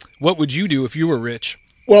conversation. What would you do if you were rich?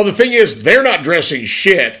 Well, the thing is, they're not dressing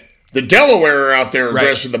shit. The Delaware are out there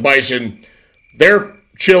dressing the bison. They're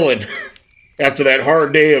chilling after that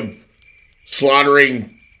hard day of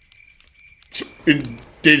slaughtering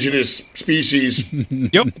indigenous species.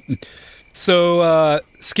 Yep. So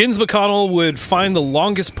Skins McConnell would find the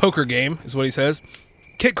longest poker game, is what he says.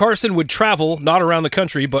 Kit Carson would travel, not around the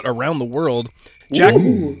country, but around the world.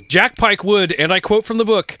 Jack Pike would, and I quote from the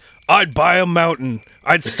book, I'd buy a mountain.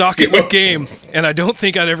 I'd stock it with game, and I don't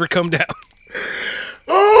think I'd ever come down.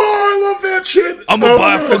 Oh, I love that shit. I'm going to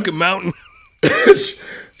buy a fucking mountain.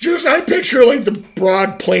 I picture like the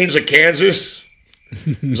broad plains of Kansas.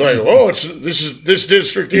 It's like, this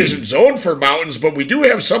district isn't zoned for mountains, but we do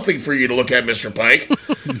have something for you to look at, Mr. Pike.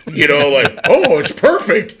 It's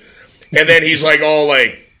perfect. And then he's like all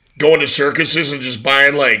like going to circuses and just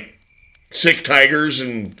buying like sick tigers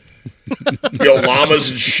and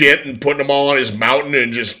llamas and shit and putting them all on his mountain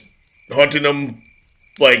and just hunting them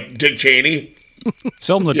like Dick Cheney.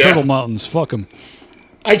 Sell them the Turtle Mountains. Fuck them.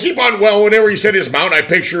 I keep on, whenever he said his mountain, I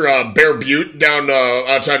picture Bear Butte down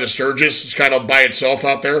outside of Sturgis. It's kind of by itself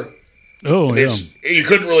out there. Oh, yeah. You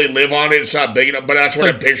couldn't really live on it. It's not big enough, but that's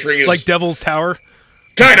what I'm picturing. Is like Devil's Tower?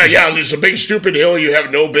 Kind of, yeah. There's a big stupid hill you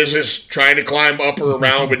have no business trying to climb up or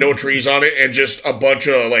around with no trees on it and just a bunch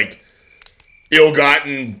of like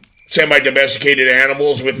ill-gotten semi-domesticated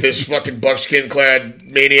animals with this fucking buckskin-clad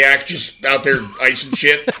maniac just out there icing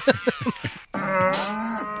shit.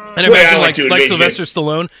 And imagine like Sylvester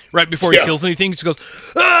Stallone, right before he kills anything, he just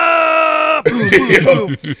goes, ah! Boom,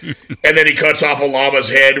 boom, boom. And then he cuts off a llama's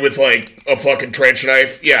head with like a fucking trench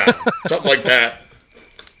knife. Yeah, something like that.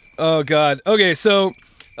 Oh, God. Okay, so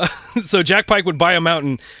Jack Pike would buy a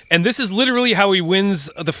mountain, and this is literally how he wins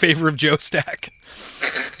the favor of Joe Stack.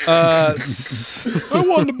 I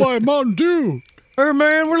wanted to buy a Mountain Dew. Hey,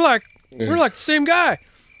 man, we're like the same guy.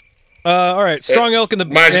 All right, Strong Elk in the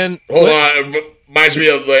band. Hold on. Reminds me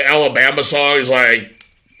of the Alabama song. He's like,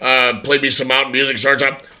 play me some mountain music. Starts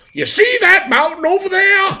up, you see that mountain over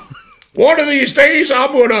there? One of these days,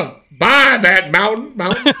 I'm going to buy that mountain.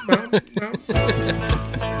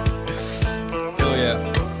 Hell yeah.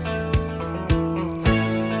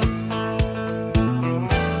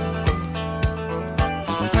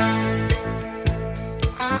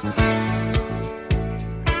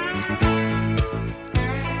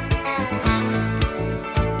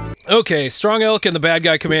 Okay, Strong Elk and the bad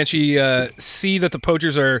guy Comanche see that the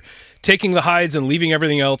poachers are taking the hides and leaving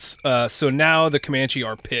everything else, so now the Comanche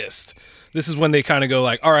are pissed. This is when they kind of go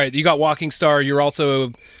like, all right, you got Walking Star, you're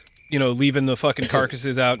also, leaving the fucking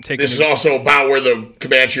carcasses out and taking... This is also about where the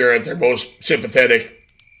Comanche are at their most sympathetic.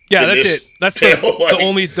 Yeah, that's it. That's the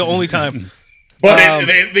only time. But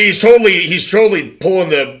he's totally pulling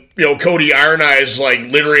the, Cody Iron Eyes, like,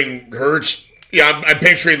 littering Hertz. Yeah, I'm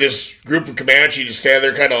picturing this group of Comanche just stand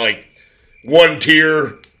there kind of like one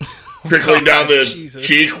tear trickling down the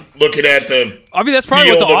cheek, looking at the... I mean, that's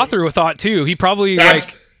probably what the author thought, too. He probably, That's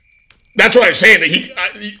what I'm saying.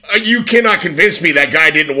 You cannot convince me that guy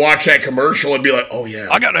didn't watch that commercial and be like, oh, yeah.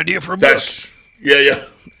 I got an idea for a book. Yeah.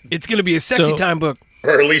 It's going to be a sexy time book.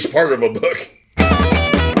 Or at least part of a book.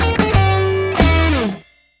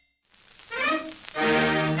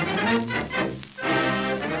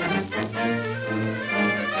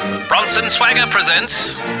 Bronson Swagger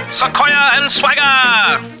presents Sequoia and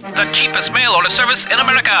Swagger, the cheapest mail order service in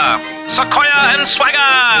America. Sequoia and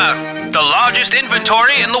Swagger, the largest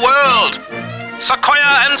inventory in the world.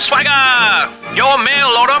 Sequoia and Swagger, your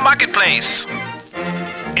mail order marketplace.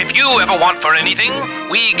 If you ever want for anything,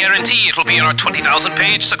 we guarantee it'll be in our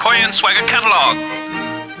 20,000-page Sequoia and Swagger catalog.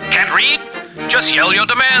 Can't read? Just yell your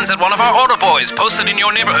demands at one of our order boys posted in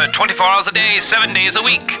your neighborhood 24 hours a day, 7 days a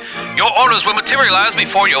week. Your orders will materialize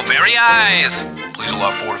before your very eyes. Please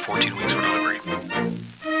allow 4 to 14 weeks for delivery.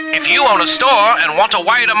 If you own a store and want a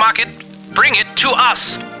wider market, bring it to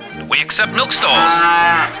us. We accept milk stores,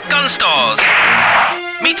 gun stores,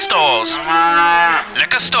 meat stores,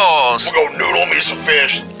 liquor stores. We'll go noodle me some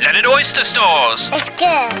fish. Leaded oyster stores. It's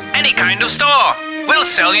good. Any kind of store. We'll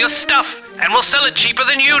sell your stuff, and we'll sell it cheaper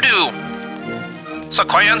than you do.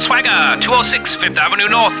 Sequoia and Swagger, 206 5th Avenue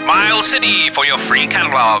North, Miles City, for your free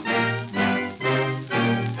catalog.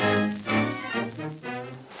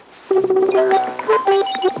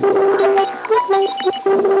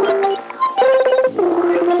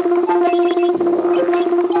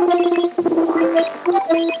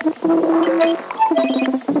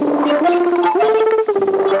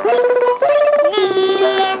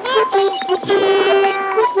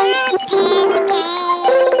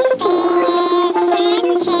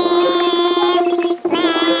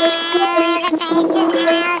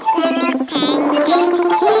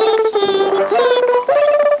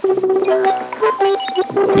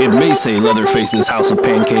 It may say Leatherface's House of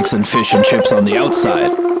Pancakes and Fish and Chips on the outside,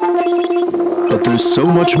 but there's so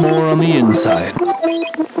much more on the inside.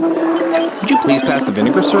 Would you please pass the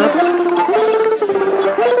vinegar syrup? Hey,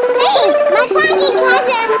 my pocket has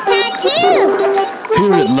a tattoo!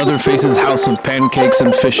 Here at Leatherface's House of Pancakes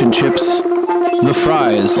and Fish and Chips, the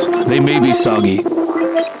fries, they may be soggy,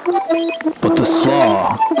 but the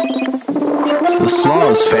slaw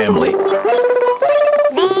is family.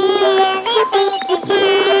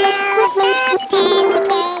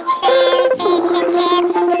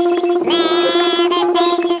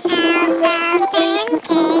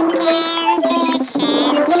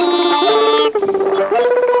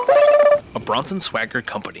 A Bronson Swagger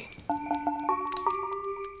company.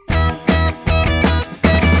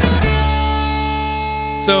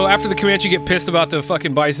 So after the Comanche get pissed about the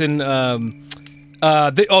fucking bison,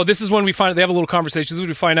 this is when they have a little conversation. This is when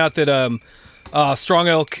we find out that Strong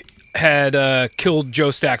Elk had killed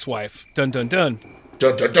Joe Stack's wife. Dun dun dun.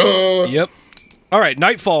 Dun dun dun. Yep. All right,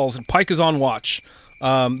 night falls and Pike is on watch.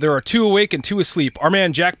 There are 2 awake and 2 asleep. Our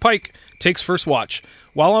man Jack Pike takes first watch.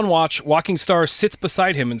 While on watch, Walking Star sits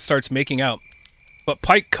beside him and starts making out. But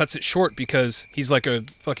Pike cuts it short because he's like a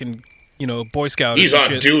fucking, Boy Scout. He's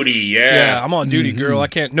on duty, yeah. Yeah, I'm on duty, girl. I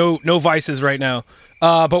can't, no vices right now.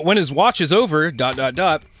 But when his watch is over, ...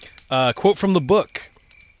 quote from the book.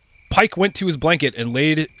 Pike went to his blanket and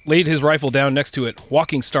laid his rifle down next to it.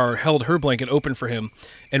 Walking Star held her blanket open for him,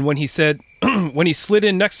 and when he slid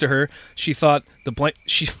in next to her, she thought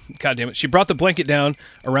she brought the blanket down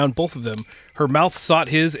around both of them. Her mouth sought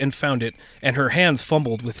his and found it, and her hands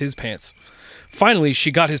fumbled with his pants. Finally, she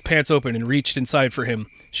got his pants open and reached inside for him.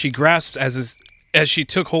 She grasped as she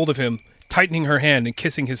took hold of him, tightening her hand and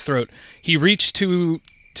kissing his throat. He reached to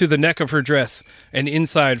the neck of her dress and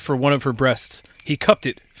inside for one of her breasts. He cupped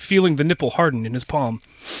it, feeling the nipple harden in his palm.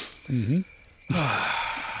 Mm-hmm.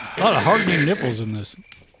 A lot of hardening nipples in this.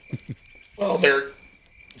 Well,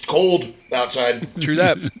 it's cold outside. True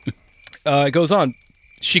that. It goes on.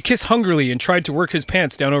 She kissed hungrily and tried to work his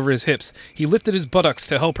pants down over his hips. He lifted his buttocks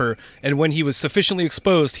to help her, and when he was sufficiently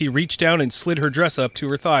exposed, he reached down and slid her dress up to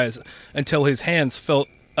her thighs until his hands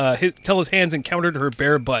encountered her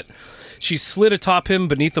bare butt. She slid atop him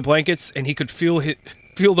beneath the blankets, and he could feel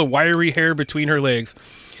the wiry hair between her legs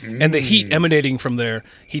and the heat emanating from there.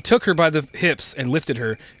 He took her by the hips and lifted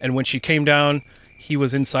her, and when she came down, he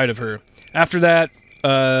was inside of her. After that,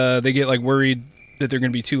 they get worried that they're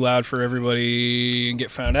going to be too loud for everybody and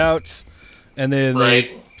get found out, and then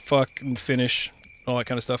they fuck and finish, all that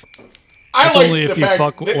kind of stuff. That's only if you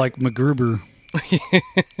fuck like MacGruber.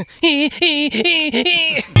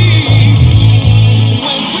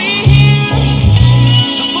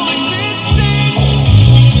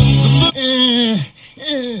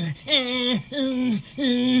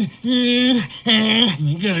 Oh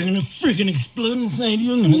my God, I'm gonna freaking explode inside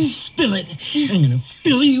you. I'm gonna spill it. I'm gonna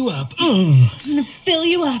fill you up. Oh. I'm gonna fill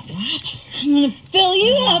you up. What? I'm gonna fill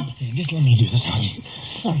you up. Okay, just let me do this, honey.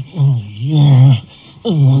 Oh, yeah.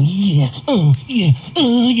 Oh, yeah. Oh, yeah.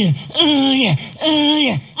 Oh, yeah. Oh, yeah. Oh,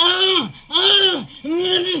 yeah. Oh,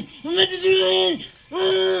 I'm about to do it.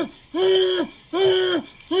 Oh, oh, oh,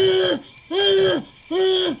 oh, oh,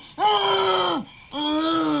 oh, oh,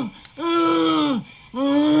 oh, oh, oh,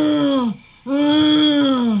 oh,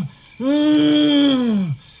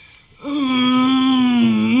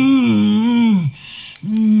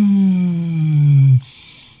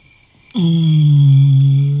 oh,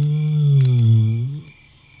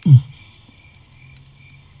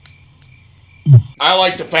 I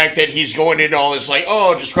like the fact that he's going into all this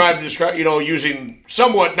describe, using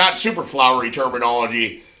somewhat not super flowery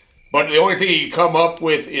terminology, but the only thing he can come up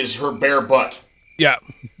with is her bare butt. Yeah.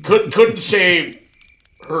 Couldn't say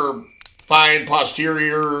her fine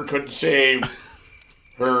posterior, couldn't say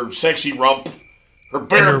her sexy rump, her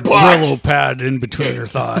bare and her butt. Brillo pad in between her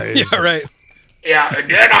thighs. Yeah, right. Yeah, and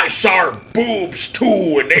then I saw her boobs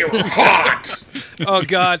too, and they were hot. Oh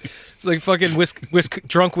God, it's like fucking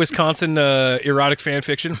drunk Wisconsin erotic fan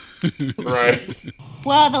fiction. Right.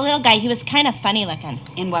 Well, the little guy, he was kind of funny looking.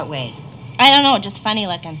 In what way? I don't know, just funny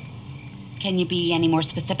looking. Can you be any more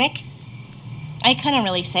specific? I couldn't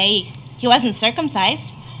really say. He wasn't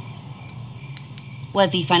circumcised.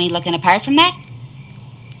 Was he funny looking apart from that?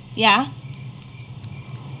 Yeah.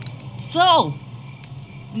 So,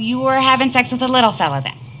 you were having sex with a little fella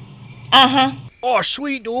then? Uh-huh. Oh,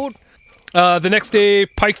 sweet, dude. The next day,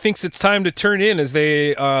 Pike thinks it's time to turn in as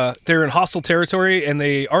they're in hostile territory, and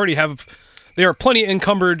they are plenty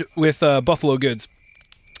encumbered with buffalo goods.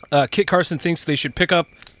 Kit Carson thinks they should pick up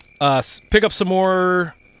some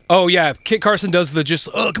more. Oh yeah, Kit Carson does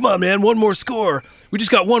come on, man, one more score. We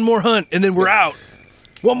just got one more hunt, and then we're out.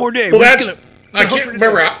 One more day. Well, I can't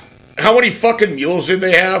remember how many fucking mules did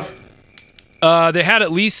they have? They had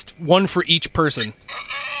at least one for each person.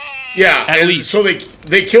 Yeah, at least. So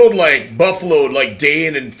they killed buffalo day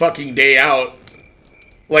in and fucking day out.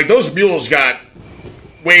 Those mules got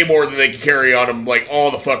way more than they could carry on them,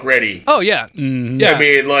 all the fuck ready. Oh yeah, yeah. I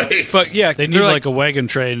mean, but yeah, they need a wagon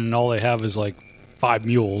train, and all they have is 5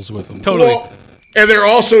 mules with them. Totally. Well, and they're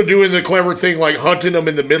also doing the clever thing, hunting them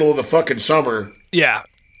in the middle of the fucking summer. Yeah.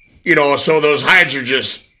 So those hides are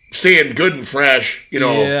just staying good and fresh.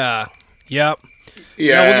 Yeah. Yep.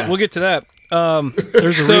 Yeah. We'll get to that.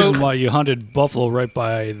 There's a reason why you hunted buffalo right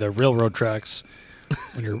by the railroad tracks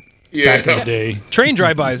when you're back in the day. Train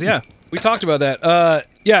drive-bys, yeah. We talked about that.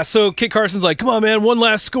 Yeah, so Kit Carson's like, come on, man, one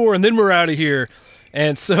last score, and then we're out of here.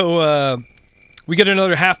 And so we get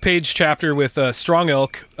another half-page chapter with Strong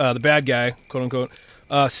Elk, the bad guy, quote-unquote,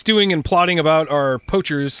 stewing and plotting about our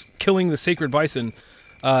poachers killing the sacred bison.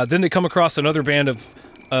 Then they come across another band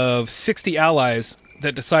of 60 allies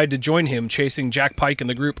that decide to join him, chasing Jack Pike and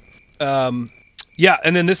the group. Yeah,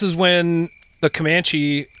 and then this is when the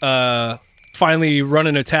Comanche finally run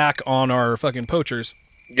an attack on our fucking poachers.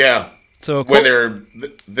 Yeah. So when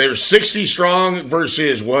they're 60 strong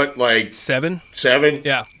versus what, like 7? 7?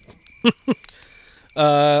 Yeah.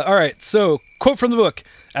 All right. So quote from the book: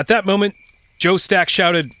 "At that moment, Joe Stack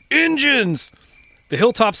shouted, 'Injuns!' The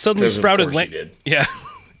hilltop suddenly sprouted. Yeah,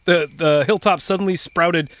 the hilltop suddenly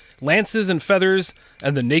sprouted lances and feathers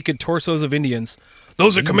and the naked torsos of Indians.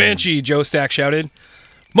 'Those are Comanche!' Joe Stack shouted.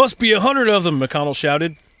 'Must be 100 of them!' McConnell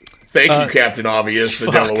shouted. Thank you, Captain Obvious.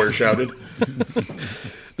 The Delaware shouted.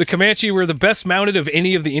 The Comanche were the best mounted of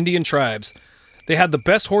any of the Indian tribes. They had the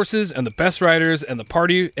best horses and the best riders, and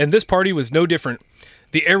this party was no different.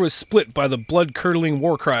 The air was split by the blood-curdling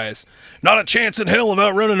war cries. 'Not a chance in hell of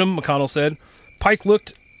outrunning them,' McConnell said. Pike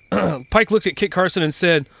looked at Kit Carson and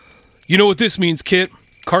said, 'You know what this means, Kit?'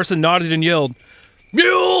 Carson nodded and yelled,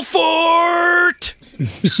 'Mule Fort!'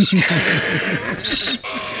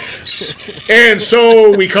 And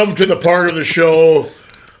so we come to the part of the show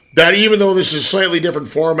that, even though this is a slightly different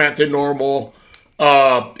format than normal,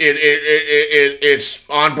 it's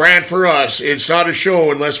on brand for us. It's not a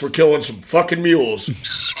show unless we're killing some fucking mules.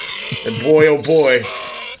 And boy, oh boy,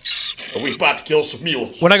 are we about to kill some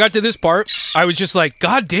mules. When I got to this part, I was just like,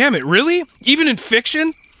 God damn it, really? Even in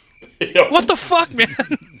fiction? What the fuck, man?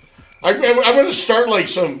 I'm going to start like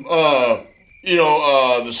some, the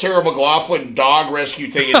Sarah McLachlan dog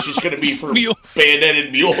rescue thing. It's just going to be for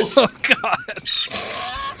bayoneted mules. Oh, God.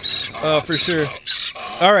 For sure.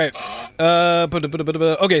 All right.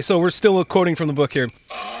 Okay, so we're still quoting from the book here.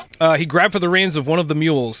 He grabbed for the reins of one of the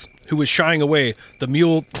mules who was shying away. The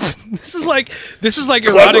mule. This is like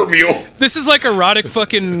erotic. Mule. This is like erotic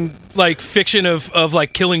fucking like fiction of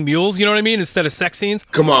like killing mules. You know what I mean? Instead of sex scenes.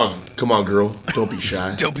 Come on, girl. Don't be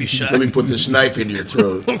shy. Don't be shy. Let me put this knife into your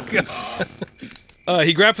throat.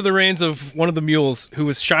 He grabbed for the reins of one of the mules who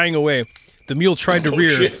was shying away. The mule tried to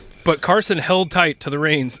rear. Shit. But Carson held tight to the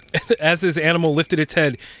reins. As his animal lifted its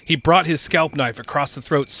head, he brought his scalp knife across the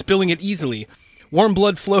throat, spilling it easily. Warm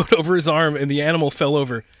blood flowed over his arm, and the animal fell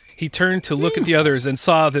over. He turned to look at the others and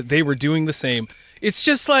saw that they were doing the same. It's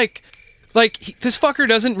just like this fucker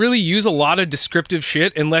doesn't really use a lot of descriptive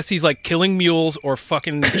shit unless he's like killing mules or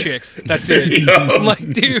fucking chicks. That's it. I'm like,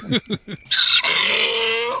 dude.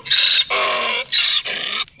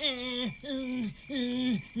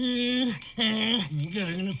 I'm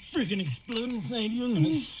gonna freaking explode inside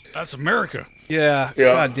you. That's America. Yeah.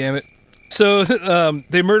 God damn it. So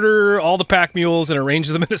they murder all the pack mules and arrange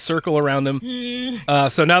them in a circle around them.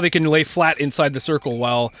 So now they can lay flat inside the circle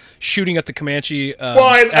while shooting at the Comanche.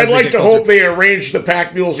 I'd like to hope they arrange the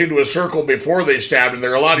pack mules into a circle before they stab them.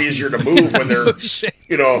 They're a lot easier to move when they're,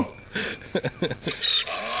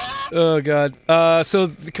 Oh God! So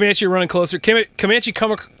the Comanche are running closer. The Comanche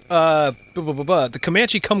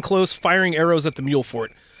come close, firing arrows at the mule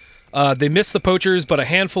fort. They miss the poachers, but a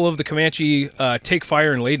handful of the Comanche take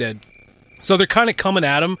fire and lay dead. So they're kind of coming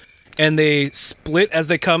at them, and they split as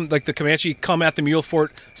they come. Like the Comanche come at the mule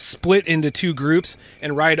fort, split into two groups,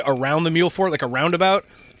 and ride around the mule fort like a roundabout,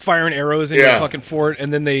 firing arrows into the fucking fort,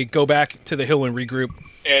 and then they go back to the hill and regroup.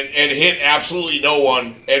 And hit absolutely no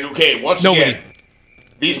one. And once again,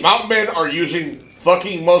 these mountain men are using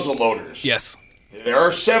fucking muzzle loaders. Yes. There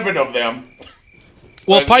are 7 of them.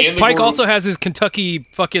 Well, Pike also has his Kentucky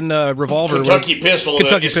fucking revolver. Kentucky pistol.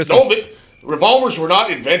 Revolvers were not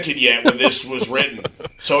invented yet when this was written.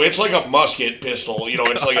 So it's like a musket pistol.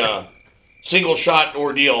 It's like a single shot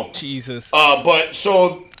ordeal. Jesus. But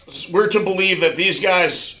so we're to believe that these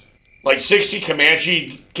guys, like 60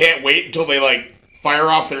 Comanche, can't wait until they like fire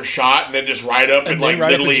off their shot and then just ride up and like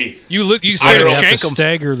literally you straight up shank them,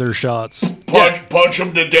 stagger their shots, punch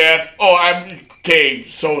them to death. Oh, I'm okay.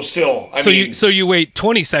 So still, you wait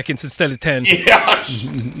 20 seconds instead of 10. Yeah.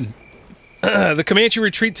 The Comanche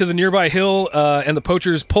retreat to the nearby hill, and the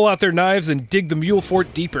poachers pull out their knives and dig the mule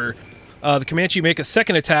fort deeper. The Comanche make a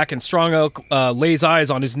second attack, and Strong Elk lays eyes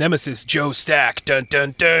on his nemesis, Joe Stack. Dun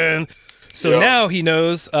dun dun. So now he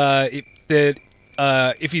knows that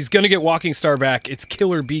if he's going to get Walking Star back, it's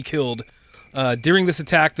kill or be killed. During this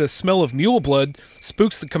attack, the smell of mule blood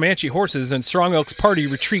spooks the Comanche horses, and Strong Elk's party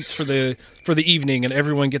retreats for the evening, and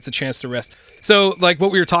everyone gets a chance to rest. So, like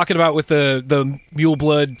what we were talking about with the mule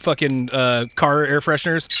blood fucking car air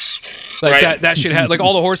fresheners, like that shit had like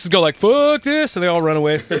all the horses go like fuck this, and they all run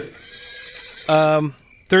away.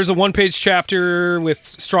 There's a 1-page chapter with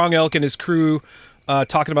Strong Elk and his crew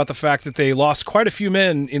talking about the fact that they lost quite a few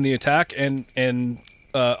men in the attack, and in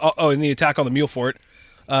the attack on the mule fort.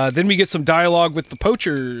 Then we get some dialogue with the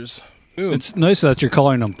poachers. Ooh. It's nice that you're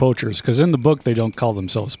calling them poachers, because in the book they don't call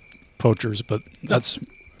themselves poachers, but that's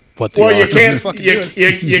what they are.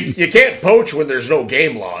 You can't poach when there's no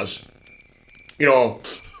game laws.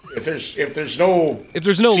 If there's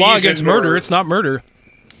no law against murder, it's not murder.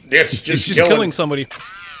 It's just killing somebody.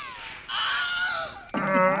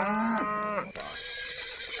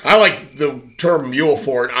 I like the term mule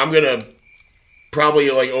fort. I'm gonna probably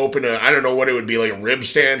open I don't know what it would be, like a rib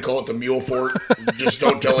stand. Call it the mule fort. Just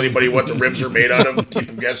don't tell anybody what the ribs are made out of. Keep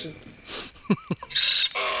them guessing.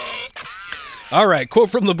 All right, quote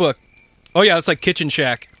from the book. Oh yeah, it's like Kitchen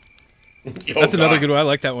Shack. That's another good one. I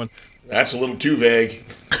like that one. That's a little too vague.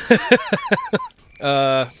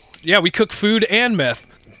 Yeah, we cook food and meth.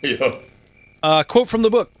 Yeah. Quote from the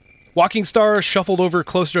book. Walking Star shuffled over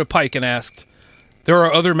closer to Pike and asked, "There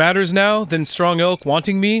are other matters now than Strong Elk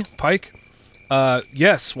wanting me, Pike?"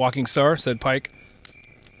 Yes, Walking Star, said Pike.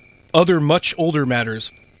 "Other much older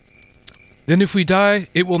matters." "Then if we die,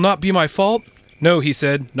 it will not be my fault?" "No," he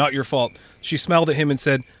said, "not your fault." She smiled at him and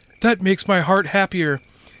said, "That makes my heart happier."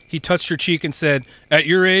 He touched her cheek and said, "At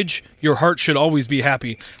your age, your heart should always be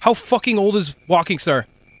happy." How fucking old is Walking Star?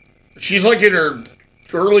 She's like in her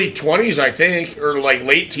early 20s, I think, or like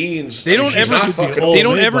late teens. They don't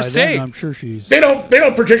ever say. I'm sure she's. They don't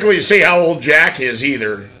particularly say how old Jack is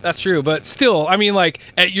either. That's true, but still, I mean, like,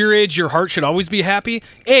 at your age, your heart should always be happy.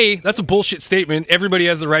 That's a bullshit statement. Everybody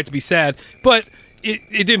has the right to be sad, but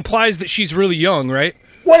it implies that she's really young, right?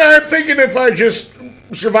 Well, I'm thinking if I just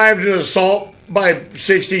survived an assault by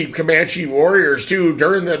 60 Comanche warriors, too,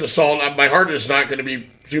 during that assault, my heart is not going to be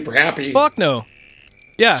super happy. Fuck no.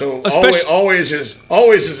 Yeah. So always is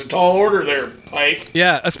a tall order there, Pike.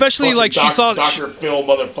 Yeah, especially fucking like she saw Dr. Phil,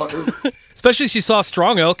 motherfucker. Especially she saw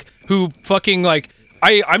Strong Elk, who fucking like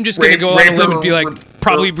I'm just gonna go on a limb and be like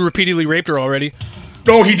probably repeatedly raped her already.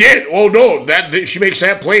 No, he did. Oh no, that she makes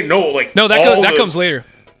that plain. No, that comes later.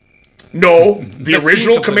 No, the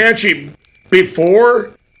original Comanche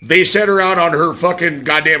before they set her out on her fucking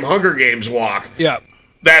goddamn Hunger Games walk. Yeah.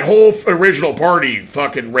 That whole original party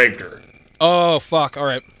fucking raped her. Oh fuck! All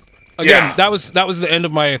right. Again, that was the end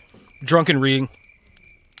of my drunken reading.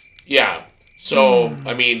 Yeah. So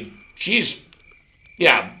I mean, this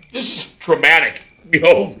is traumatic.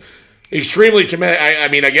 Extremely traumatic. I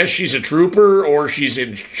mean, I guess she's a trooper, or she's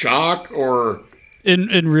in shock, or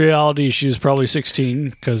in reality, she was probably 16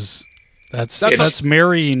 because that's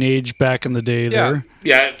marrying age back in the day. There.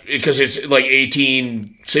 Yeah, because it's like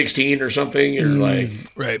 18, 16 or something. Or like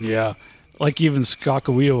right. Yeah. Like even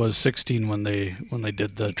Skakawea was 16 when they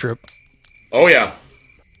did the trip. Oh yeah,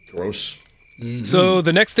 gross. Mm-hmm. So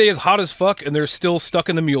the next day is hot as fuck, and they're still stuck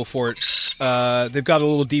in the mule fort. They've got a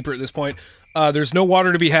little deeper at this point. There's no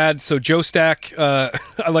water to be had, so Joe Stack. I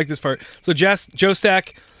like this part. So Joe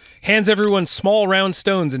Stack hands everyone small round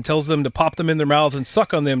stones and tells them to pop them in their mouths and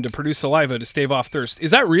suck on them to produce saliva to stave off thirst. Is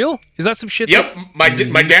that real? Is that some shit? Yep, my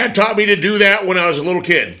dad taught me to do that when I was a little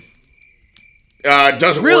kid. It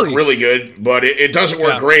doesn't work really good, but it doesn't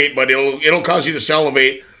work great. But it'll cause you to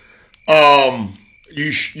salivate.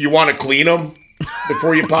 You want to clean them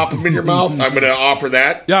before you pop them in your mouth. I'm going to offer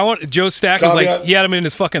that. Yeah, I want Joe Stack was like he had them in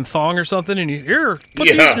his fucking thong or something, and put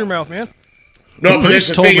these in your mouth, man. No, the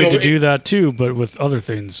priest told me to do that too, but with other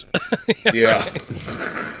things. Yeah,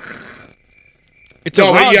 it's a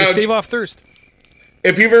rod to stave off thirst.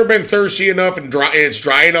 If you've ever been thirsty enough and it's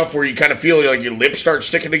dry enough where you kind of feel like your lips start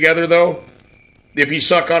sticking together, though. If you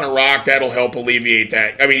suck on a rock, that'll help alleviate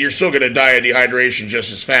that. I mean, you're still going to die of dehydration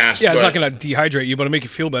just as fast. Yeah, it's not going to dehydrate you, but it'll make you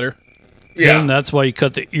feel better. Yeah. And that's why you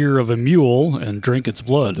cut the ear of a mule and drink its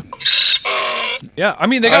blood. Yeah, I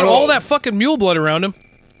mean, they got all that fucking mule blood around him.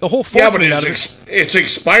 The whole fort's made out of it. It's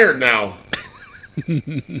expired now.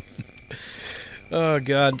 Oh,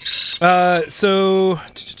 God. So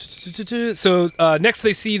next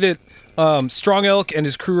they see that Strong Elk and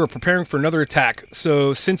his crew are preparing for another attack.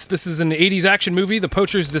 So since this is an 80s action movie, the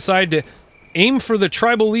poachers decide to aim for the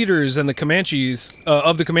tribal leaders and the Comanches,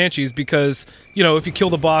 of the Comanches, because, if you kill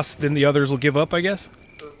the boss, then the others will give up, I guess.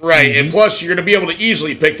 Right, and plus you're going to be able to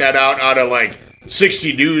easily pick that out of like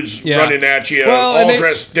 60 dudes running at you, all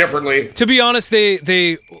dressed differently. To be honest,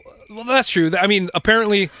 well, that's true. I mean,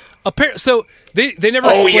 apparently, so they never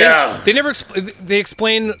explain. Yeah. They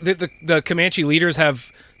explain that the Comanche leaders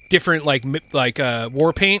have different like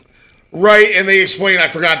war paint. Right, and they explain, I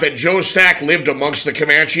forgot, that Joe Stack lived amongst the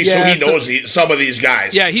Comanches, so he knows some of these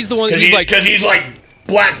guys. Yeah, he's the one because he's like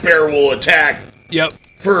Black Bear will attack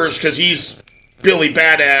first because he's Billy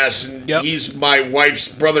Badass and he's my wife's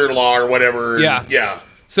brother-in-law or whatever. Yeah.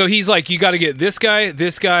 So he's like, you got to get this guy,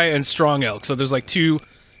 and Strong Elk. So there's like two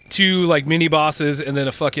like mini bosses and then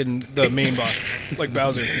the main boss, like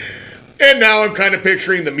Bowser. And now I'm kind of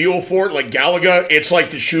picturing the mule fort like Galaga. It's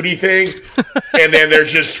like the shooty thing, and then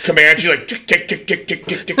there's just Comanche like tick tick tick tick tick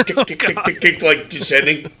tick tick tick tick tick tick like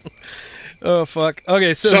descending. Oh fuck.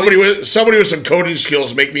 Okay, so somebody with some coding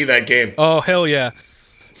skills make me that game. Oh hell yeah.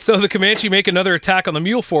 So the Comanche make another attack on the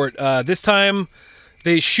mule fort. This time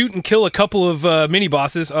they shoot and kill a couple of mini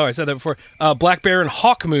bosses. Oh, I said that before. Black Bear and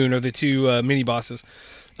Hawkmoon are the two mini bosses.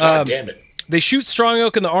 God damn it. They shoot Strong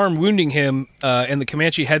Elk in the arm, wounding him, and the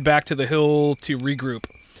Comanche head back to the hill to regroup.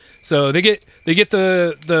 So they get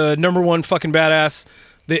the number one fucking badass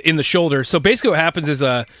in the shoulder. So basically what happens is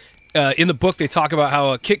in the book they talk about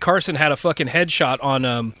how Kit Carson had a fucking headshot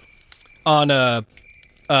on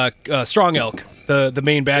Strong Elk, the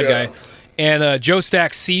main bad guy. And Joe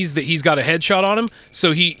Stack sees that he's got a headshot on him,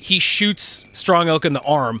 so he shoots Strong Elk in the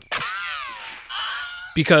arm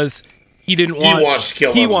because he wants to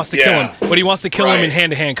kill him, but he wants to kill him in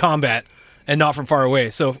hand-to-hand combat and not from far away.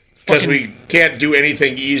 So because we can't do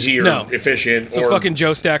anything easy or efficient. So or fucking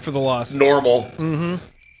Joe Stack for the loss. Normal. Mm-hmm.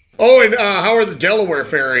 Oh, and how are the Delaware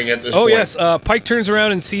faring at this point? Oh, yes. Pike turns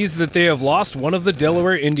around and sees that they have lost one of the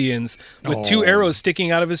Delaware Indians with 2 arrows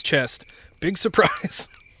sticking out of his chest. Big surprise.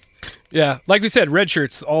 Yeah, like we said, red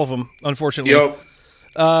shirts, all of them, unfortunately.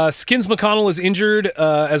 Yep. Skins McConnell is injured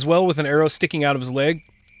as well with an arrow sticking out of his leg.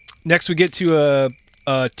 Next, we get to a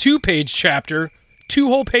 2-page chapter, 2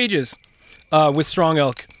 whole pages with Strong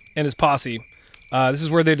Elk and his posse. This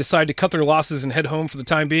is where they decide to cut their losses and head home for the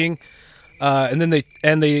time being. And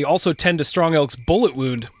then they also tend to Strong Elk's bullet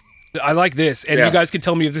wound. I like this, and you guys can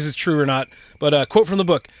tell me if this is true or not. But quote from the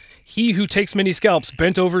book: "He who takes many scalps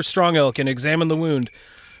bent over Strong Elk and examined the wound.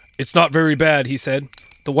 It's not very bad," he said.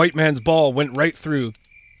 "The white man's ball went right through."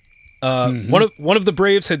 One of the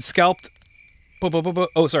braves had scalped. One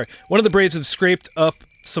of the braves had scraped up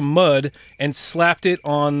some mud and slapped it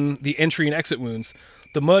on the entry and exit wounds.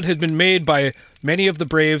 The mud had been made by many of the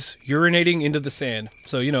braves urinating into the sand.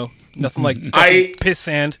 So, nothing like piss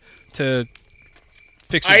sand to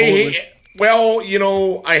fix your bullet wound.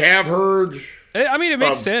 Well, I have heard... I mean, it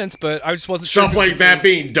makes sense, but I just wasn't sure. Stuff like that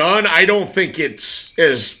being done, I don't think it's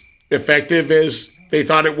as effective as they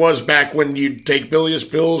thought it was back when you'd take bilious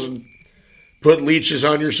pills and put leeches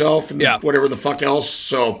on yourself and whatever the fuck else.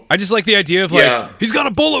 So I just like the idea of he's got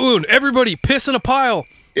a bullet wound. Everybody piss in a pile.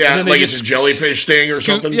 Yeah, like it's a jellyfish thing or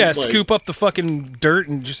something. Yeah, scoop up the fucking dirt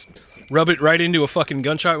and just rub it right into a fucking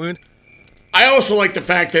gunshot wound. I also like the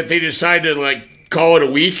fact that they decided to call it a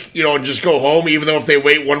week, and just go home. Even though if they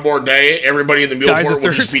wait one more day, everybody in the mule fort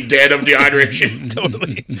will just be dead of dehydration.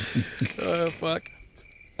 Totally. Oh fuck.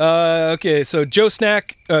 Okay, so Joe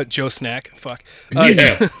Snack. Fuck.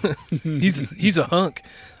 He's a hunk.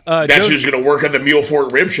 That's who's going to work on the mule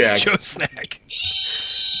fort rib shack. Joe Snack.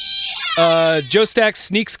 Joe Stack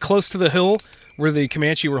sneaks close to the hill where the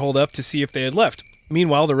Comanche were holed up to see if they had left.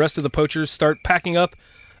 Meanwhile, the rest of the poachers start packing up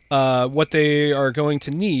what they are going to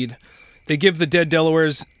need. They give the dead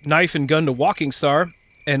Delaware's knife and gun to Walking Star,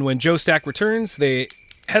 and when Joe Stack returns, they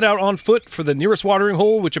head out on foot for the nearest watering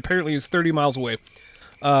hole, which apparently is 30 miles away.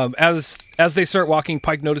 As they start walking,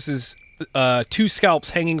 Pike notices 2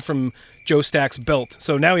 scalps hanging from Joe Stack's belt.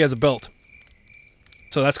 So now he has a belt.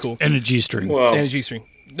 So that's cool. And a G-string. Well, and a G-string.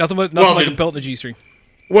 Nothing like a belt and a G-string.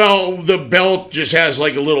 Well, the belt just has a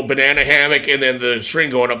little banana hammock and then the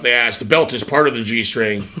string going up the ass. The belt is part of the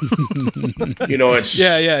G-string. It's...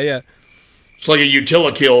 Yeah. It's like a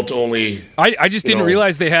Utilikilt only. I just didn't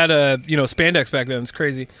realize they had spandex back then. It's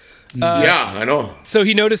crazy. Yeah, I know. So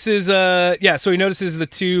he notices the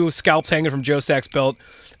 2 scalps hanging from Joe Stack's belt.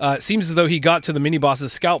 It seems as though he got to the mini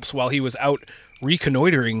boss's scalps while he was out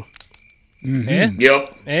reconnoitering. Mm-hmm.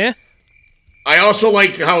 Yep. I also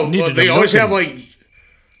like how they always have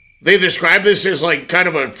they describe this as kind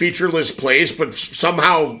of a featureless place, but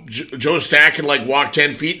somehow Joe Stack can walk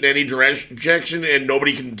 10 feet in any direction and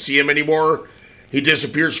nobody can see him anymore. He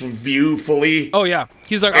disappears from view fully. Oh yeah,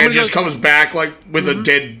 he's and just comes back with a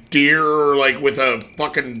dead deer or with a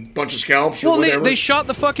fucking bunch of scalps. Or whatever. They shot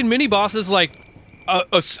the fucking mini bosses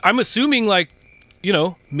I'm assuming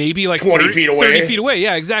maybe 20 feet away. 30 feet away.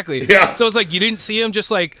 Yeah, exactly. Yeah. So it's you didn't see him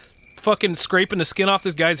just fucking scraping the skin off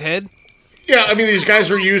this guy's head. Yeah, I mean, these guys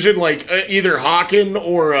are using, either Hawken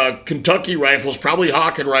or Kentucky rifles, probably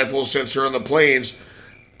Hawken rifles since they're on the plains.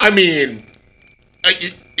 I mean,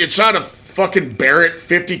 it's not a fucking Barrett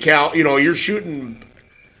 50 cal. You're shooting,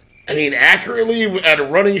 accurately at a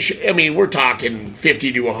running... we're talking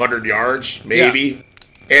 50 to 100 yards, maybe.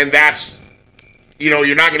 Yeah. And that's...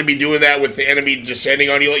 you're not going to be doing that with the enemy descending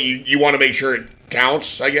on you. You want to make sure it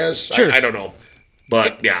counts, I guess. Sure. I don't know.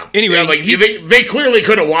 But yeah, anyway, they clearly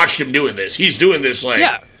could have watched him doing this. He's doing this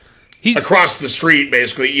he's across the street,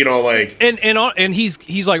 basically. And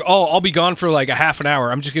he's like, oh, I'll be gone for a half an hour.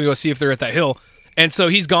 I'm just gonna go see if they're at that hill. And so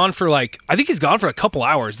he's gone for I think he's gone for a couple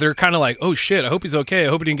hours. They're kind of like, oh shit, I hope he's okay. I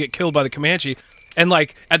hope he didn't get killed by the Comanche. And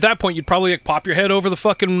at that point, you'd probably pop your head over the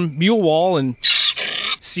fucking mule wall and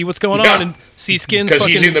see what's going on and see Skins. Because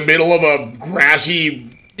he's in the middle of a grassy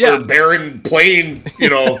or barren plain,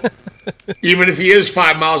 Even if he is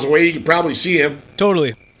 5 miles away, you can probably see him.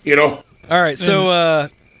 Totally. All right, so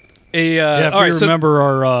if you remember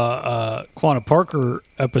our Quanah Parker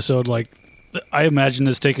episode, I imagine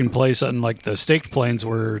this taking place on the Staked Plains,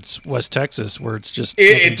 where it's West Texas, where it's just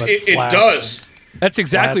it does. That's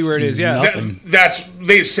exactly where it is. Yeah,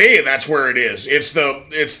 they say that's where it is. It's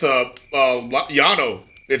the Llano.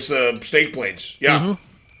 It's the Staked Plains. Yeah,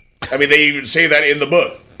 I mean they even say that in the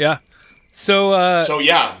book. Yeah. So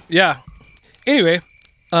yeah. Anyway,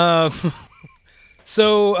 okay,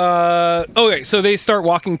 so they start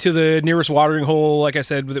walking to the nearest watering hole. Like I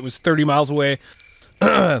said, it was 30 miles away.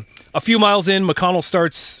 A few miles in, McConnell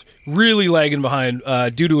starts really lagging behind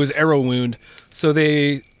due to his arrow wound. So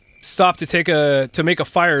they stop to make a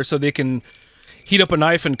fire so they can heat up a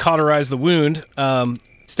knife and cauterize the wound.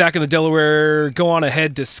 Stack and the Delaware go on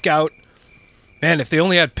ahead to scout. Man, if they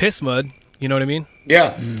only had piss mud, you know what I mean?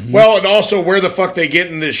 Yeah. Well, and also where the fuck they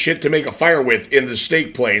getting this shit to make a fire with in the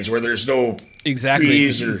Staked Plains where there's no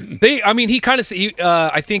trees or...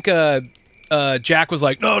 I think Jack was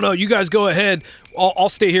like, no, you guys go ahead. I'll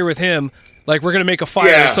stay here with him. We're going to make a fire.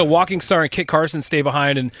 Yeah. So Walking Star and Kit Carson stay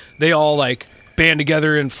behind, and they all, band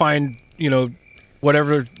together and find,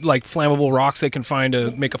 whatever, flammable rocks they can find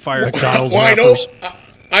to make a fire.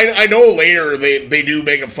 I know later they do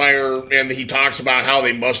make a fire, and he talks about how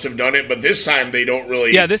they must have done it, but this time they don't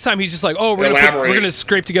really. Yeah, this time he's just like, oh, we're going to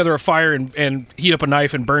scrape together a fire and heat up a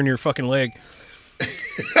knife and burn your fucking leg.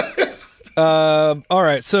 All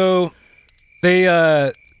right, so they.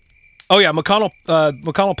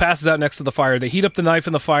 McConnell passes out next to the fire. They heat up the knife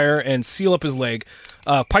in the fire and seal up his leg.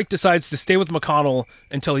 Pike decides to stay with McConnell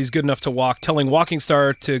until he's good enough to walk, telling Walking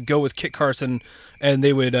Star to go with Kit Carson, and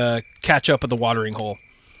they would catch up at the watering hole.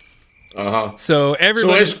 So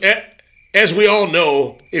everybody. So as we all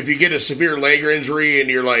know, if you get a severe leg injury and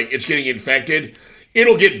you're it's getting infected,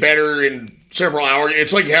 it'll get better in several hours.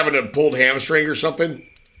 It's like having a pulled hamstring or something.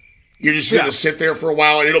 You're just going to sit there for a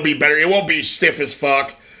while and it'll be better. It won't be stiff as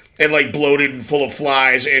fuck and bloated and full of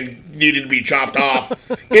flies and needing to be chopped off.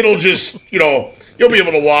 It'll just, you'll be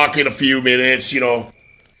able to walk in a few minutes,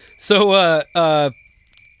 So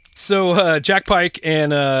Jack Pike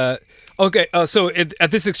and at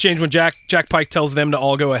this exchange when Jack Pike tells them to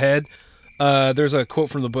all go ahead, there's a quote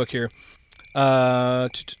from the book here. I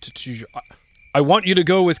want you to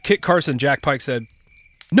go with Kit Carson, Jack Pike said.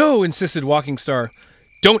 No, insisted Walking Star.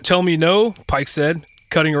 Don't tell me no, Pike said,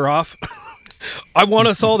 cutting her off. I want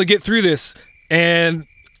us all to get through this, and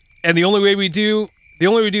the only way we do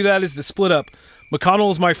that is to split up.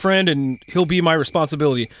 McConnell is my friend, and he'll be my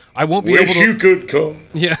responsibility. I won't be able to... you could come,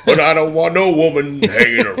 but I don't want no woman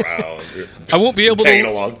hanging around. I won't be able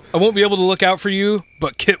to look out for you,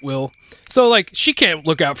 but Kit will. So, she can't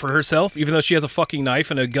look out for herself, even though she has a fucking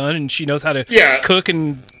knife and a gun, and she knows how to cook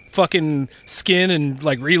and fucking skin and,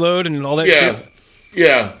 reload and all that shit.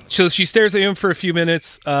 Yeah. So she stares at him for a few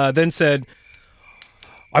minutes, then said...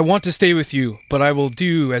 I want to stay with you, but I will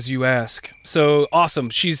do as you ask. So, awesome.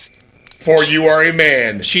 For you are a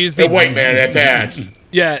man. She's the white man at that.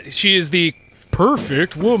 Yeah, she is the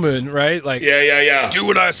perfect woman, right? Yeah. Do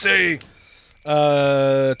what I say.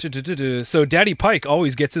 So Daddy Pike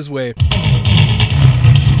always gets his way.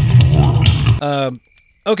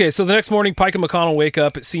 Okay, so the next morning, Pike and McConnell wake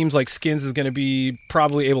up. It seems like Skins is going to be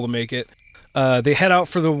probably able to make it. They head out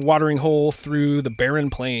for the watering hole through the barren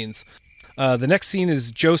plains. The next scene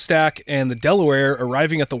is Joe Stack and the Delaware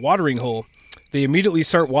arriving at the watering hole. They immediately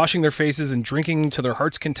start washing their faces and drinking to their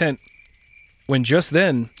heart's content. When just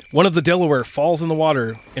then, one of the Delaware falls in the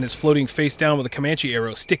water and is floating face down with a Comanche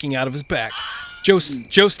arrow sticking out of his back. Joe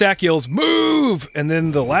Stack yells, "Move!" And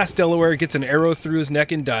then the last Delaware gets an arrow through his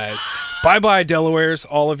neck and dies. Bye-bye, Delawares,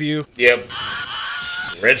 all of you. Yep.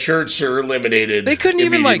 Red shirts are eliminated. They couldn't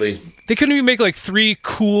even make 3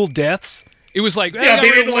 cool deaths. It was they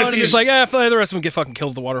didn't let these. It's the rest of them get fucking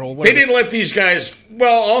killed at the water hole. Whatever. They didn't let these guys.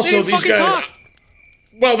 Well, also these guys. Talk.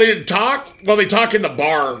 Well, they didn't talk. Well, they talk in the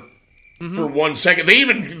bar for 1 second.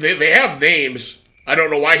 They have names. I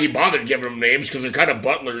don't know why he bothered giving them names because they're kind of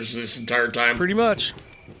butlers this entire time. Pretty much.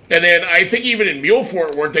 And then I think even in Mule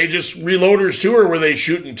Fort, weren't they just reloaders too, or were they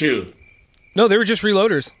shooting too? No, they were just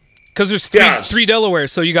reloaders. Because there's three Delawares.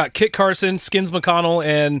 So you got Kit Carson, Skins McConnell,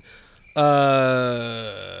 and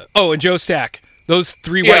and Joe Stack. Those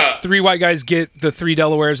three white guys get the 3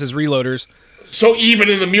 Delawares as reloaders. So even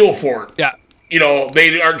in the Mule Fort. Yeah.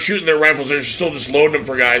 they aren't shooting their rifles. They're still just loading them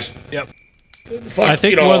for guys. Yep. Fuck, I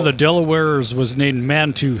think one of the Delawares was named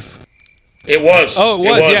Mantooth. It was. Oh, it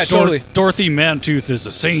was. Yeah, totally. Dorothy Mantooth is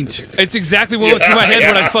a saint. It's exactly what went through my head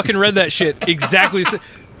when I fucking read that shit. Exactly.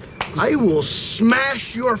 I will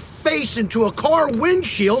smash your face into a car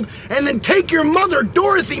windshield and then take your mother,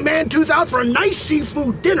 Dorothy Mantooth, out for a nice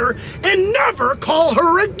seafood dinner and never call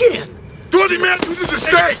her again. Dorothy Mantooth is a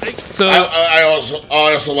saint. So I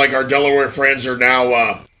also like our Delaware friends are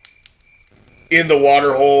now in the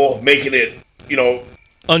water hole, making it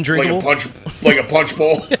undrinkable, like a punch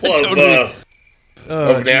bowl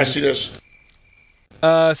of nastiness.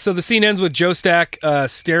 So the scene ends with Joe Stack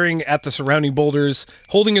staring at the surrounding boulders,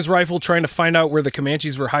 holding his rifle, trying to find out where the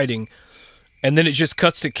Comanches were hiding. And then it just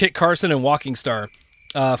cuts to Kit Carson and Walking Star,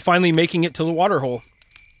 finally making it to the water hole.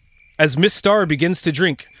 As Miss Star begins to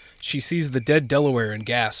drink, she sees the dead Delaware and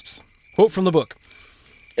gasps. Quote from the book.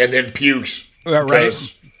 And then pukes. Right.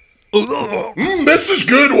 This is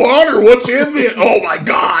good water. What's in it? Oh, my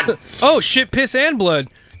God. Oh, shit, piss, and blood.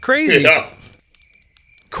 Crazy. Yeah.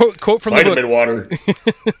 Quote from Vitamin the book. Water.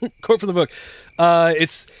 Quote from the book.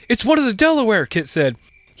 It's one of the Delaware, Kit said.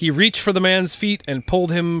 He reached for the man's feet and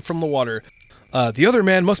pulled him from the water. The other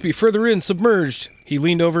man must be further in, submerged. He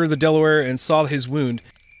leaned over the Delaware and saw his wound.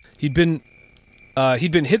 He'd been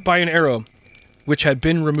hit by an arrow, which had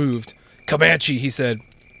been removed. Comanche, he said.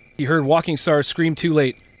 He heard Walking Star scream too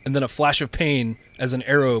late, and then a flash of pain as an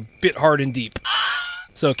arrow bit hard and deep.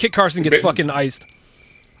 So Kit Carson gets fucking iced.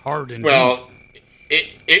 Hard and deep.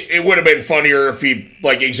 It would have been funnier if he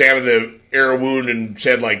examined the arrow wound and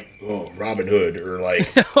said oh, Robin Hood or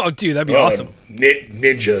oh, dude, that'd be awesome.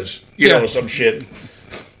 Ninjas, some shit.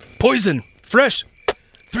 Poison, fresh,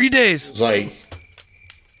 3 days.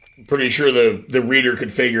 It's pretty sure the reader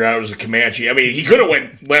could figure out it was a Comanche. I mean, he could have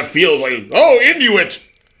went left field, Inuit.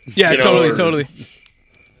 Yeah, totally.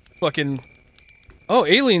 Fucking. Oh,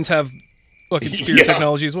 aliens have fucking spear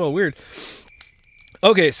technology as well. Weird.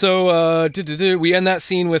 Okay, so we end that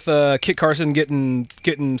scene with Kit Carson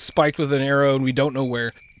getting spiked with an arrow, and we don't know where.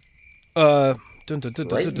 Right in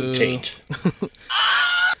the taint.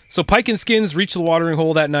 So Pike and Skins reach the watering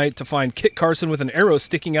hole that night to find Kit Carson with an arrow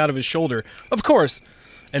sticking out of his shoulder, of course,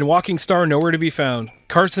 and Walking Star nowhere to be found.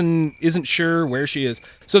 Carson isn't sure where she is.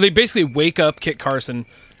 So they basically wake up Kit Carson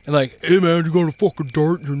and hey man, you got a fucking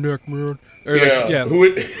dart in your neck, man. Or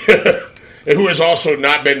who has also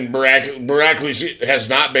not been miraculously has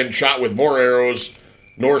not been shot with more arrows,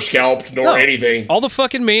 nor scalped, nor anything. All the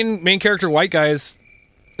fucking main character white guys,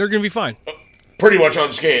 they're gonna be fine. Pretty much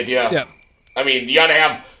unscathed, yeah. Yeah. I mean, you gotta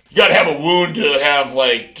have a wound to have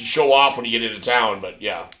to show off when you get into town, but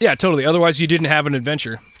yeah. Yeah, totally. Otherwise, you didn't have an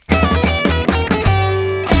adventure.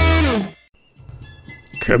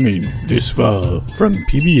 Coming this fall from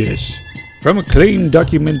PBS. From acclaimed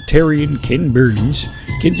documentarian Ken Burns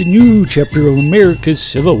comes a new chapter of America's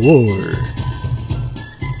Civil War.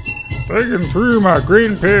 Digging through my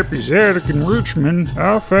grandpappy's attic in Richmond,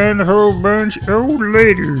 I find a whole bunch of old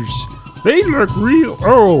letters. They look real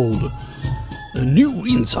old. A new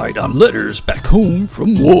insight on letters back home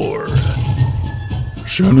from war.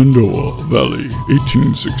 Shenandoah Valley,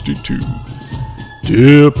 1862.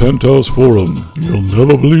 Dear Penthouse Forum, you'll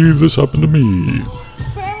never believe this happened to me.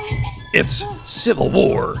 It's Civil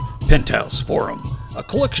War, Penthouse Forum, a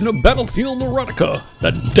collection of battlefield erotica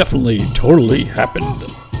that definitely totally happened.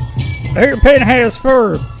 Dear Penthouse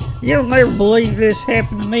Forum, you'll never believe this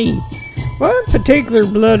happened to me. One particular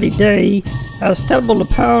bloody day, I stumbled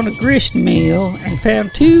upon a grist mill and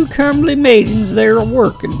found two comely maidens there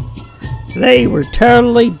working. They were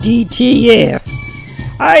totally DTF.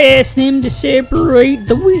 I asked them to separate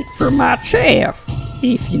the wheat from my chaff,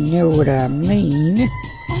 if you know what I mean.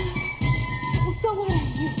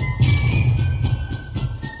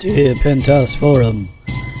 Dear Penthouse Forum,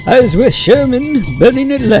 I was with Sherman, but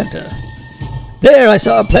in Atlanta. There I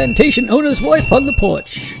saw a plantation owner's wife on the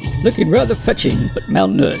porch, looking rather fetching but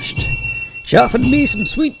malnourished. She offered me some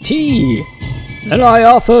sweet tea. Then I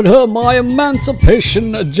offered her my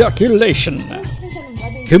emancipation ejaculation.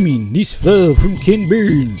 Coming this fall from Ken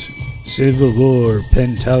Burns, Civil War,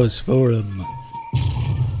 Penthouse Forum.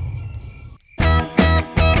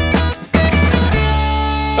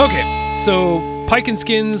 Okay, so Pike and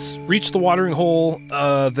Skins reach the watering hole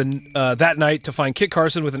that night to find Kit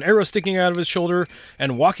Carson with an arrow sticking out of his shoulder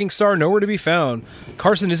and Walking Star nowhere to be found.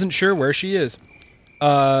 Carson isn't sure where she is.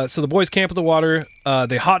 So the boys camp at the water.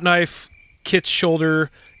 They hot knife Kit's shoulder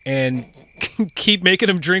and keep making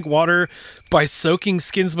him drink water by soaking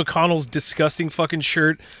Skins McConnell's disgusting fucking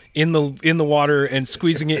shirt in the water and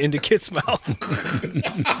squeezing it into Kit's mouth.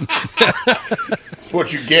 That's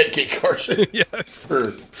what you get, Kit Carson,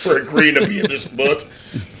 for agreeing to be in this book.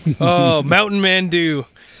 Oh, Mountain Man do.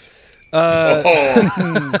 All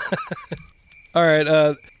right,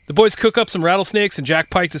 the boys cook up some rattlesnakes, and Jack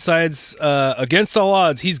Pike decides, against all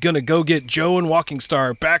odds, he's going to go get Joe and Walking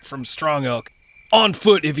Star back from Strong Elk. On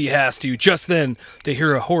foot if he has to. Just then, they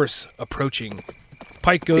hear a horse approaching.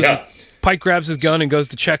 Pike grabs his gun and goes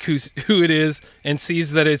to check who it is, and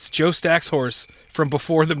sees that it's Joe Stack's horse from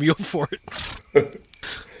before the Mule Fort.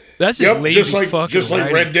 That's just lazy just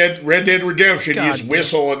like Red Dead Redemption. You just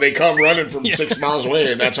whistle and they come running from 6 miles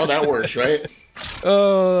away, and that's how that works, right?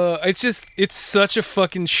 It's such a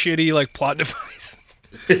fucking shitty like plot device.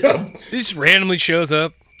 Yep. It just randomly shows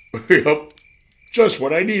up. Yep. Just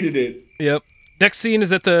when I needed it. Yep. Next scene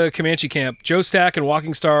is at the Comanche camp. Joe Stack and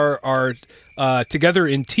Walking Star are together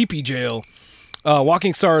in teepee jail.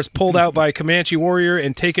 Walking Star is pulled out by a Comanche warrior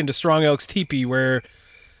and taken to Strong Elk's teepee, where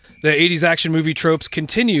the 80s action movie tropes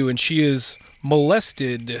continue, and she is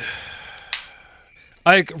molested.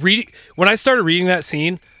 When I started reading that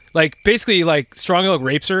scene, basically Strong Elk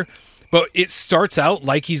rapes her, but it starts out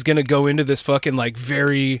like he's gonna go into this fucking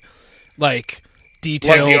very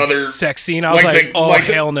detailed sex scene. I was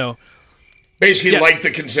hell no. Basically, like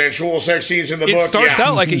the consensual sex scenes in the book. It starts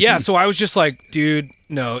out like it, yeah. So I was just like, dude,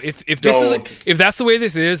 no. If that's the way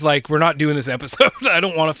this is, we're not doing this episode. I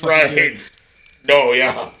don't want to fucking do it. No,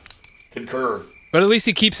 yeah, concur. But at least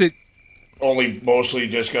he keeps it only mostly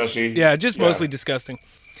disgusting. Yeah, just mostly disgusting.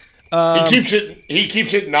 He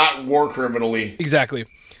keeps it not war criminally. Exactly.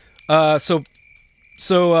 So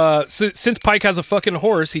since Pike has a fucking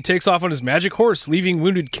horse, he takes off on his magic horse, leaving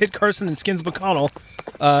wounded Kit Carson and Skins McConnell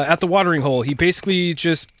at the watering hole. He basically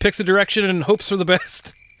just picks a direction and hopes for the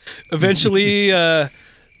best. Eventually,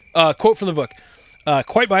 quote from the book,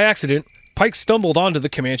 quite by accident, Pike stumbled onto the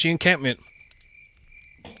Comanche encampment.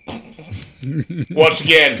 Once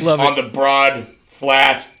again, on the broad,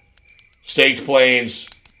 flat, staked plains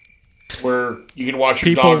where you can watch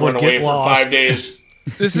your dog run away for 5 days.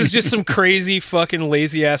 This is just some crazy fucking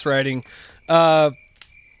lazy ass writing. I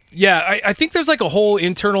think there's a whole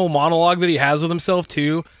internal monologue that he has with himself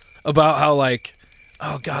too about how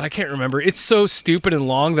oh god, I can't remember. It's so stupid and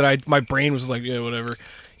long that my brain was like, yeah, whatever.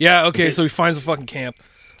 Yeah, okay, so he finds a fucking camp.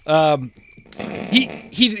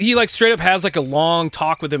 He straight up has a long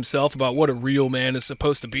talk with himself about what a real man is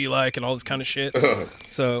supposed to be like and all this kind of shit.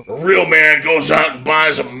 So a real man goes out and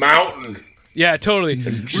buys a mountain. Yeah, totally.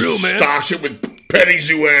 Real man stocks it with petty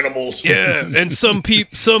zoo animals. Yeah, and some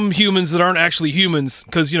humans that aren't actually humans,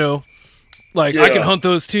 because I can hunt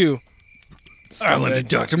those too. Island of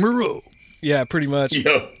Dr. Moreau. Yeah, pretty much.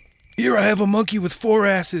 Yeah. Here I have a monkey with 4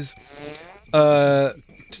 asses.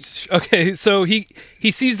 Okay, so he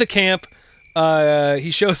sees the camp.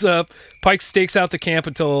 He shows up. Pike stakes out the camp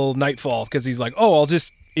until nightfall because he's like, oh, I'll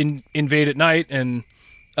just invade at night and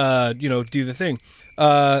do the thing.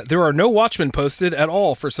 There are no watchmen posted at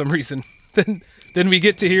all for some reason. Then we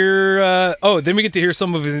get to hear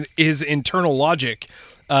some of his internal logic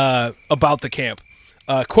about the camp.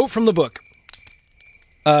 Quote from the book.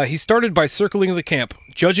 He started by circling the camp.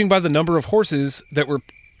 Judging by the number of horses that were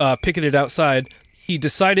picketed outside, he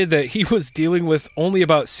decided that he was dealing with only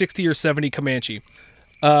about 60 or 70 Comanche.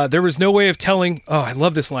 There was no way of telling... Oh, I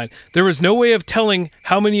love this line. There was no way of telling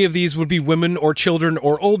how many of these would be women or children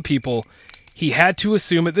or old people. He had to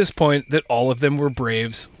assume at this point that all of them were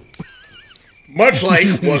braves. Much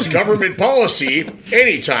like was government policy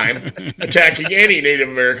anytime attacking any Native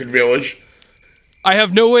American village. I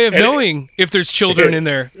have no way of knowing if there's children in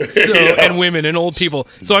there and women and old people.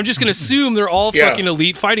 So I'm just going to assume they're all fucking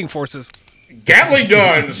elite fighting forces. Gatling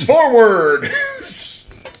guns, forward!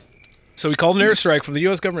 So we called an airstrike from the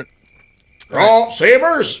U.S. government. All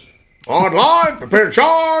sabers, online, prepare to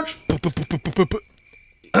charge.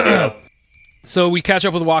 So we catch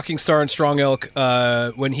up with Walking Star and Strong Elk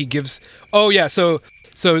when he gives... Oh, yeah, so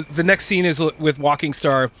the next scene is with Walking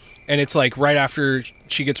Star, and it's right after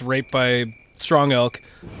she gets raped by Strong Elk,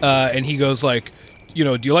 and he goes do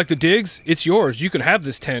you like the digs? It's yours. You can have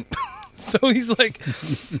this tent. So he's like,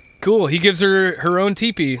 cool. He gives her own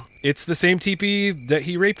teepee. It's the same teepee that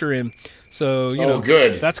he raped her in. So,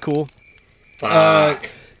 good. That's cool.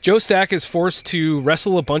 Fuck. Joe Stack is forced to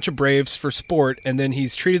wrestle a bunch of braves for sport, and then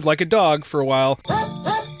he's treated like a dog for a while,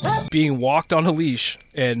 being walked on a leash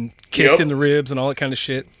and kicked in the ribs and all that kind of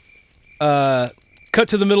shit. Cut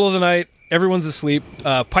to the middle of the night. Everyone's asleep.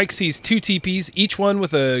 Pike sees 2 teepees, each one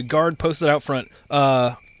with a guard posted out front.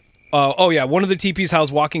 One of the teepees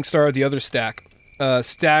housed Walking Star, the other Stack.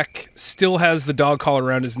 Stack still has the dog collar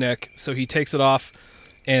around his neck, so he takes it off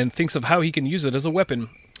and thinks of how he can use it as a weapon.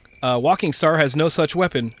 Walking Star has no such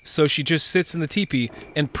weapon, so she just sits in the teepee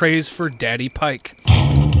and prays for Daddy Pike.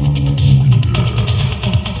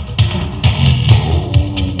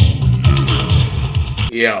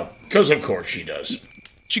 Yeah, because of course she does.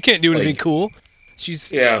 She can't do anything cool.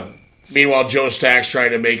 Yeah. Meanwhile, Joe Stack's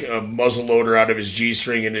trying to make a muzzle loader out of his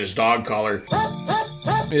G-string and his dog collar.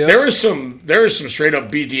 Yep. There is some straight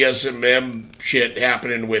up BDSM shit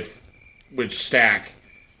happening with Stack.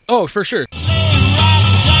 Oh, for sure.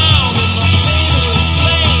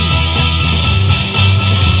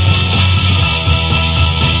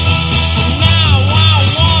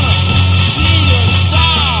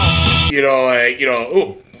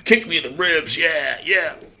 Oh, kick me in the ribs,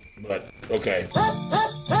 yeah. But, okay.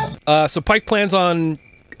 So Pike plans on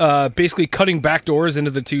basically cutting back doors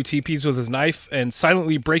into the two teepees with his knife and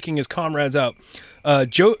silently breaking his comrades out.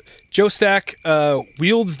 Joe Stack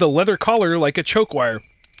wields the leather collar like a choke wire.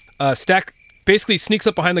 Stack basically sneaks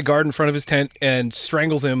up behind the guard in front of his tent and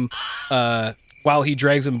strangles him while he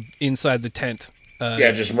drags him inside the tent.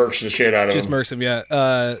 Just murks the shit out of him. Just murks him, yeah.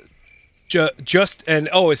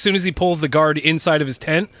 As soon as he pulls the guard inside of his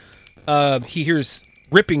tent, he hears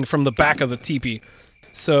ripping from the back of the teepee.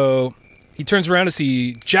 So he turns around to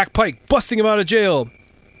see Jack Pike busting him out of jail.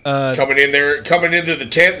 Coming into the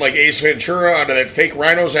tent like Ace Ventura onto that fake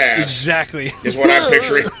rhino's ass. Exactly. Is what I'm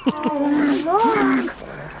picturing. Oh, look!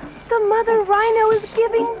 The mother rhino is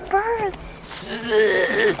giving birth.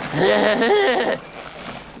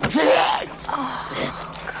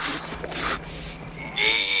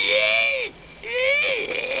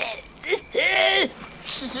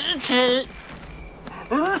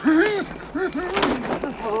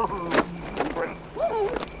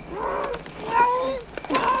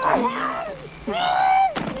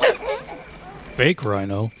 Fake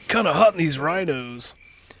rhino. Kind of hunting these rhinos.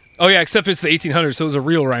 Oh yeah, except it's the 1800s, so it was a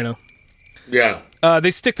real rhino. Yeah.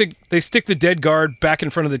 They stick the dead guard back in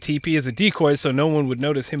front of the teepee as a decoy, so no one would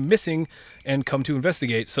notice him missing and come to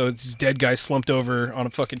investigate. So it's this dead guy slumped over on a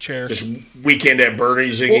fucking chair. Just weekend at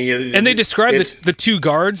Bernie's. And they describe the two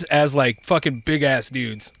guards as like fucking big ass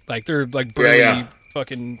dudes. Like they're like burly,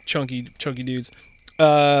 fucking chunky dudes.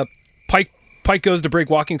 Pike goes to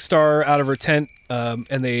break Walking Star out of her tent, and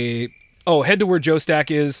they head to where Joe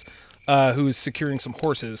Stack is, who's securing some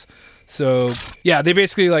horses. So yeah, they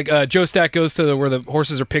basically Joe Stack goes to where the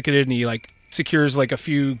horses are picketed, and he secures a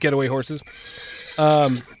few getaway horses.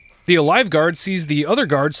 The alive guard sees the other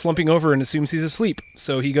guard slumping over and assumes he's asleep.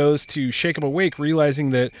 So he goes to shake him awake,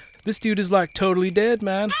 realizing that this dude is totally dead,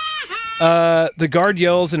 man. The guard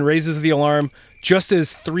yells and raises the alarm just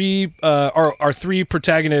as our three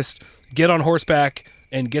protagonists get on horseback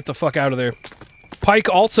and get the fuck out of there. Pike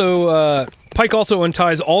also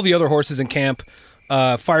unties all the other horses in camp,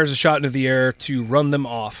 fires a shot into the air to run them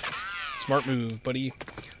off. Smart move, buddy.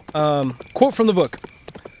 Quote from the book.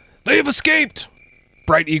 "They have escaped,"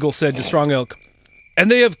 Bright Eagle said to Strong Elk.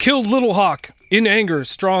 "And they have killed Little Hawk." In anger,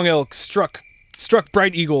 Strong Elk struck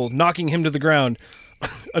Bright Eagle, knocking him to the ground.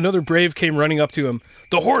 Another brave came running up to him.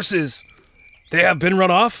 "The horses, they have been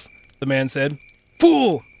run off?" the man said.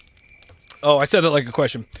 "Fool!" Oh, I said that like a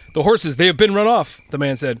question. "The horses, they have been run off," the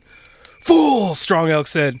man said. "Fool!" Strong Elk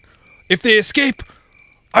said. "If they escape,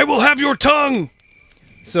 I will have your tongue."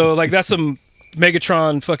 So, that's some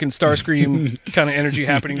Megatron fucking Starscream kind of energy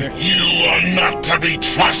happening there. "You are not to be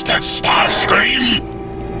trusted, Starscream!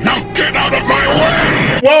 Now get out of my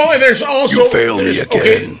way!" Well, and there's also... You failed me again.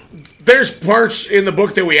 Okay, there's parts in the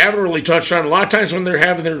book that we haven't really touched on. A lot of times when they're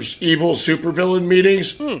having their evil supervillain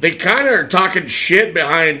meetings, they kind of are talking shit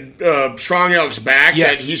behind Strong Elk's back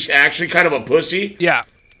that he's actually kind of a pussy. Yeah.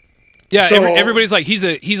 Yeah, so, everybody's like, he's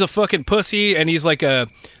a fucking pussy, and he's like a...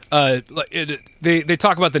 they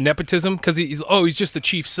talk about the nepotism, because he's just the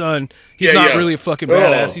chief's son. He's not really a fucking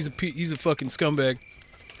badass. He's a fucking scumbag.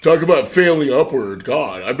 Talk about failing upward.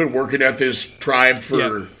 God, I've been working at this tribe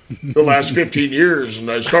for the last 15 years, and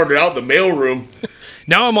I started out in the mailroom.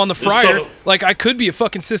 Now I'm on the fryer. I could be a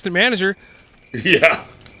fucking assistant manager. Yeah.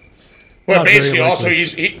 But basically, also,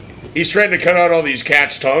 he's trying to cut out all these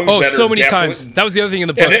cats' tongues. Oh, so many times. That was the other thing in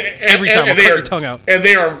the book. Every time, I'll cut your tongue out. And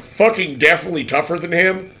they are fucking definitely tougher than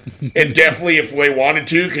him. And definitely, if they wanted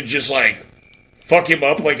to, could just, fuck him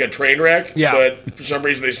up like a train wreck. Yeah. But for some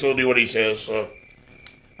reason, they still do what he says, so...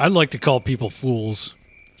 I'd like to call people fools.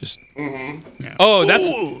 Just. Mm-hmm. Yeah.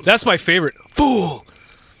 Oh, that's my favorite. Fool.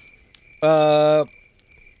 Oh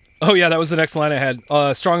yeah, that was the next line I had.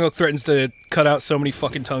 Strong Oak threatens to cut out so many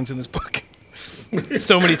fucking tongues in this book.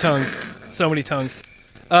 So many tongues.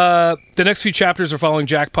 The next few chapters are following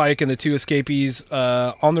Jack Pike and the two escapees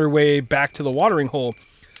on their way back to the watering hole.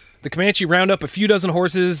 The Comanche round up a few dozen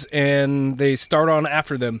horses, and they start on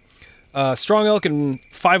after them. Strong Elk and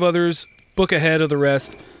 5 others book ahead of the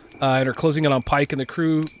rest and are closing in on Pike and the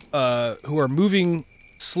crew, who are moving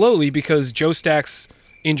slowly because Joe Stack's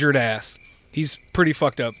injured ass. He's pretty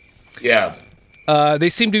fucked up. Yeah. They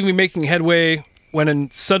seem to be making headway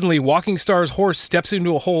when suddenly Walking Star's horse steps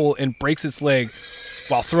into a hole and breaks its leg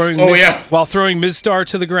while throwing Ms. Star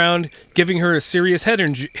to the ground, giving her a serious head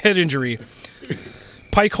injury.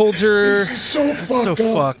 Pike holds her. This is so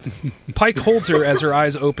fucked. Pike holds her as her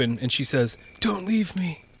eyes open, and she says, "Don't leave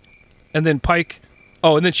me." And then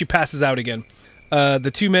she passes out again.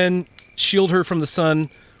 The 2 men shield her from the sun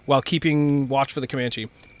while keeping watch for the Comanche.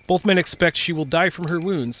 Both men expect she will die from her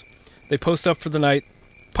wounds. They post up for the night,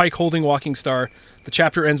 Pike holding Walking Star. The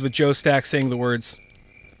chapter ends with Joe Stack saying the words,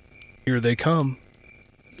 "Here they come."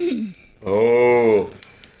 Oh.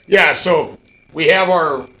 Yeah, so we have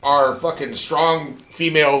our fucking strong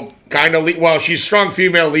female kind of lead. Well, she's strong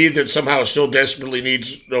female lead that somehow still desperately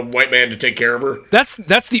needs a white man to take care of her. That's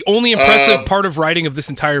the only impressive part of writing of this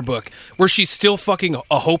entire book, where she's still fucking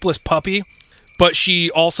a hopeless puppy, but she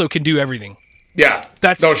also can do everything. Yeah.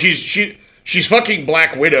 She's fucking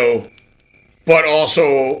Black Widow, but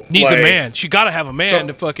also needs a man. She got to have a man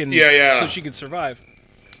to fucking so she can survive.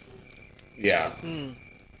 Yeah.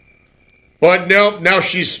 But now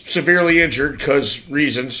she's severely injured because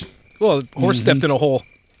reasons. Well, horse stepped in a hole.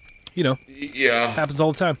 You know. Yeah. Happens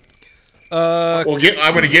all the time. I'm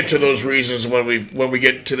going to get to those reasons when we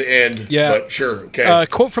get to the end. Yeah. But sure. Okay.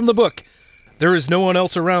 Quote from the book: "There is no one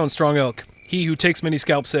else around, Strong Elk. He who takes many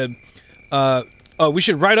scalps said, we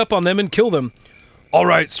should ride up on them and kill them." "All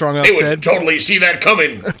right," Strong Elk they would said. Totally see that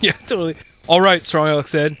coming. Yeah, totally. "All right," Strong Elk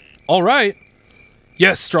said. "All right."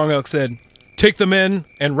 "Yes," Strong Elk said. "Take the men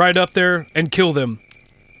and ride up there and kill them.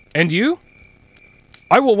 And you?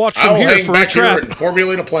 I will watch from here for a trap." And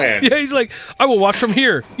formulate a plan. Yeah, he's like, "I will watch from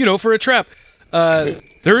here, for a trap."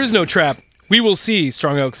 "There is no trap. We will see,"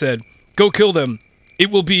 Strong Elk said. "Go kill them.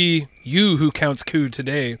 It will be you who counts coup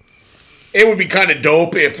today." It would be kind of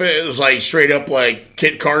dope if it was like straight up like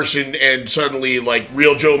Kit Carson and suddenly like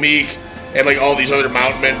Real Joe Meek and like all these other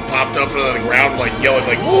mountain men popped up on the ground like yelling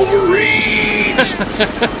like Wolverines.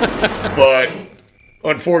 But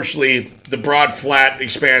unfortunately, the broad, flat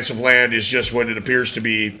expanse of land is just what it appears to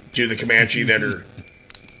be to the Comanche that are.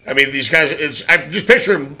 I mean, these guys. I'm just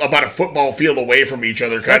picturing about a football field away from each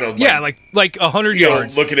other, kind of. Like 100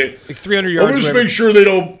 yards. Looking at like 300 yards. Just make sure they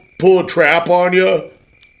don't pull a trap on you.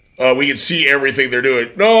 We can see everything they're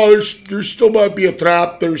doing. No, there still might be a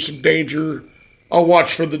trap. There's some danger. I'll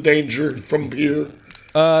watch for the danger from here.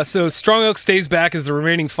 So Strong Elk stays back as the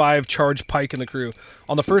remaining 5 charge Pike and the crew.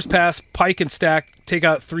 On the first pass, Pike and Stack take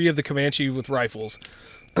out 3 of the Comanche with rifles.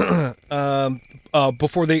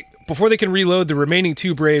 Before they can reload, the remaining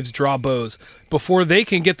 2 Braves draw bows. Before they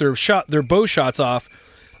can get their bow shots off,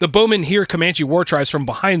 the bowmen hear Comanche war cries from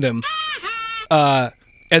behind them, and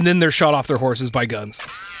then they're shot off their horses by guns.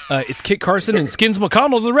 It's Kit Carson and Skins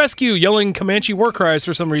McConnell to the rescue, yelling Comanche war cries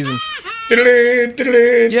for some reason. Yeah.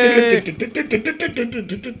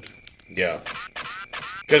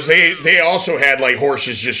 Because they also had like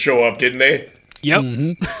horses just show up, didn't they? Yep.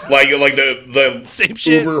 Mm-hmm. Like the same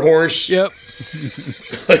shit. Uber horse. Yep.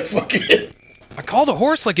 Like fucking. I called a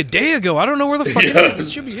horse like a day ago. I don't know where the fuck it is.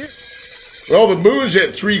 It should be here. Well, the moon's at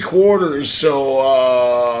 3/4,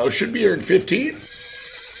 so should be here in 15.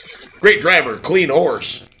 Great driver, clean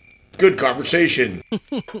horse. Good conversation.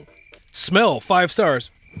 Smell, 5 stars.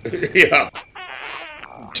 Yeah.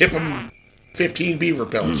 Tip him 15 beaver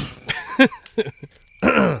pelts.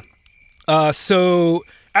 So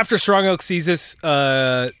after Strong Elk sees this,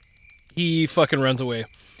 he fucking runs away.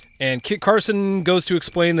 And Kit Carson goes to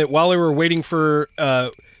explain that while they were waiting for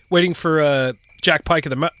Jack Pike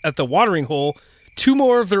at the watering hole, 2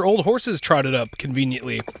 more of their old horses trotted up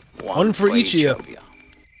conveniently. One for each of you.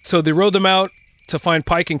 So they rode them out to find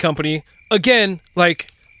Pike and company. Again, like,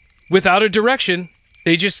 without a direction,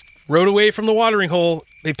 they just rode away from the watering hole.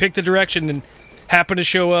 They picked a direction and happened to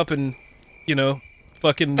show up and,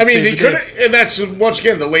 fucking I mean, save they the could day. and that's, once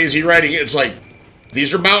again, the lazy writing. It's like,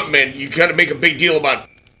 these are mountain men. You kind of make a big deal about,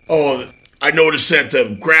 oh, I noticed that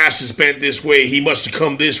the grass is bent this way. He must have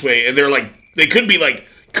come this way. And they're like, they could be like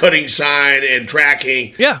cutting sign and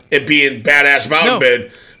tracking and being badass mountain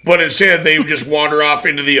men. But instead, they would just wander off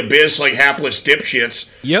into the abyss like hapless dipshits.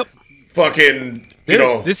 Yep. Fucking,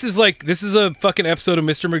 This is a fucking episode of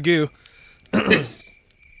Mr. Magoo.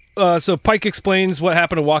 So Pike explains what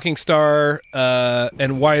happened to Walking Star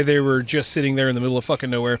and why they were just sitting there in the middle of fucking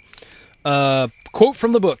nowhere. Quote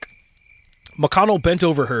from the book. McConnell bent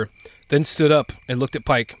over her, then stood up and looked at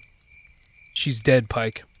Pike. She's dead,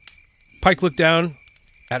 Pike. Pike looked down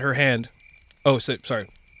at her hand. Oh, sorry.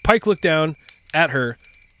 Pike looked down at her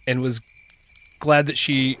and was glad that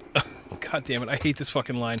she... God damn it, I hate this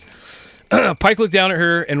fucking line. Pike looked down at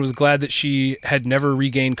her and was glad that she had never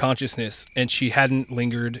regained consciousness and she hadn't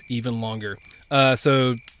lingered even longer.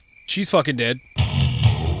 So she's fucking dead.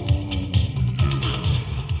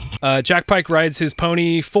 Jack Pike rides his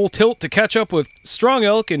pony full tilt to catch up with Strong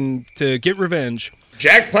Elk and to get revenge.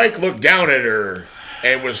 Jack Pike looked down at her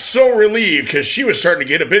and was so relieved because she was starting to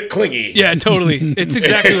get a bit clingy. Yeah, totally. It's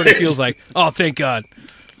exactly what it feels like. Oh, thank God.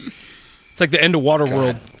 It's like the end of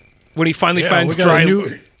Waterworld. When he finally finds dry...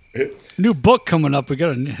 New book coming up. We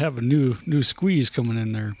got to have a new squeeze coming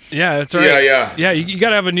in there. Yeah, that's right. Yeah. Yeah, you got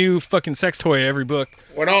to have a new fucking sex toy every book.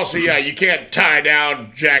 Well, also, you can't tie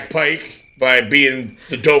down Jack Pike by being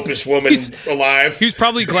the dopest woman alive. He was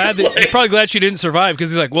probably glad she didn't survive because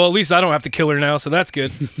he's like, well, at least I don't have to kill her now, so that's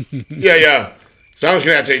good. Yeah. So I was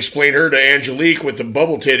going to have to explain her to Angelique with the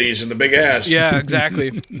bubble titties and the big ass. Yeah,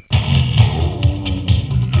 exactly.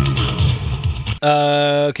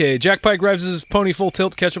 Okay, Jack Pike rides his pony full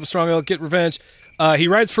tilt to catch up with Strong Elk, get revenge. He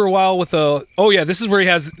rides for a while with a... Oh yeah, this is where he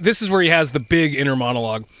has the big inner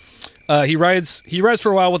monologue. He rides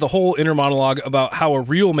for a while with a whole inner monologue about how a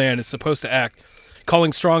real man is supposed to act,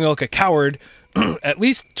 calling Strong Elk a coward at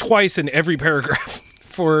least twice in every paragraph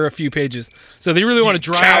for a few pages. So they really want to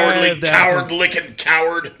drive coward-licking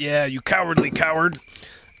coward. Yeah, you cowardly coward.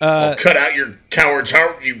 I'll cut out your coward's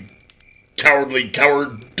heart, you cowardly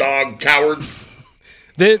coward, dog coward.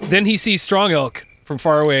 Then he sees Strong Elk from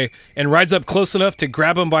far away and rides up close enough to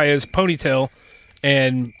grab him by his ponytail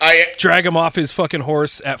and drag him off his fucking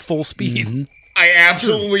horse at full speed. Mm-hmm. I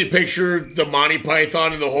absolutely pictured the Monty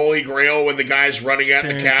Python and the Holy Grail when the guy's running at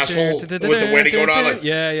the castle with the wedding going on. Like,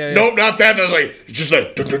 yeah. Nope, not that. That was like, it's just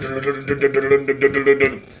like,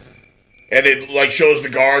 and it like shows the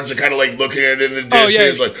guards and kind of like looking at it in the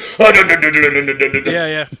distance,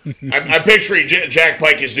 Yeah. I'm picturing Jack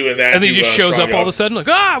Pike is doing that. And then he just shows up all of a sudden, like,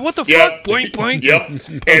 what the fuck? Boink, boink.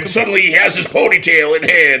 Yep. And suddenly he has his ponytail in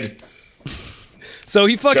hand. So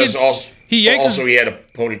he fucking he yanks he had a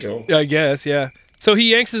ponytail. I guess, yeah. So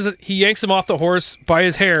he yanks him off the horse by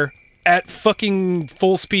his hair at fucking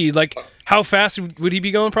full speed. Like, how fast would he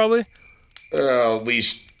be going? Probably at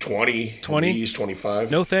least 20, at least 25.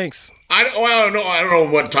 No thanks. I don't know. I don't know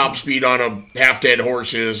what top speed on a half-dead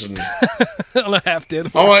horse is. And on a half-dead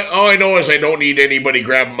horse. All I know is I don't need anybody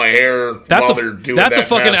grabbing my hair while they're doing that. That's a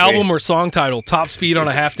fucking album or song title. Top speed on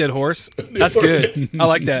a half-dead horse. That's good. I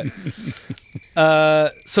like that.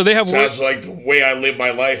 So they have sounds like the way I live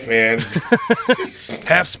my life, man.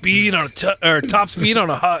 Half speed on or top speed on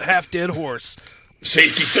a half-dead horse.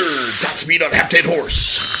 Safety third. Top speed on a half-dead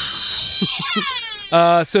horse.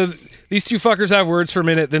 So these two fuckers have words for a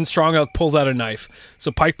minute, then Strong Elk pulls out a knife.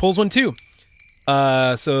 So Pike pulls one too.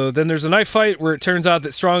 So then there's a knife fight where it turns out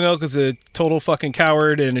that Strong Elk is a total fucking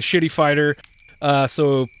coward and a shitty fighter.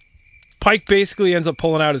 So Pike basically ends up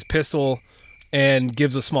pulling out his pistol and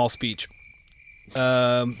gives a small speech.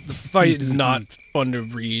 The fight is not fun to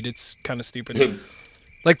read. It's kind of stupid.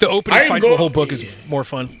 Like the opening fight for the whole book is more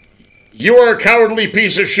fun. You are a cowardly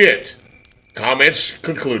piece of shit. Comments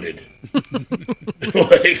concluded.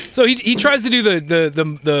 So he tries to do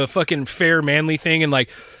the fucking fair manly thing and like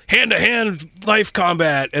hand-to-hand life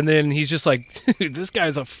combat, and then he's just like, dude, this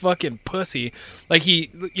guy's a fucking pussy. Like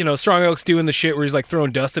Strong Elk's doing the shit where he's like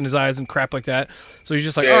throwing dust in his eyes and crap like that. So he's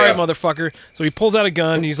just like, all right, motherfucker. So he pulls out a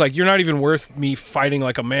gun and he's like, you're not even worth me fighting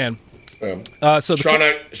like a man. So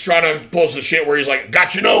Strana pulls the shit where he's like,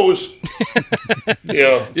 got your nose.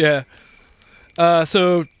 Yeah.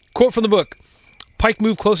 So quote from the book. Pike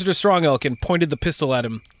moved closer to Strong Elk and pointed the pistol at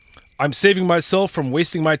him. I'm saving myself from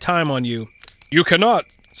wasting my time on you. You cannot,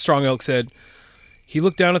 Strong Elk said. He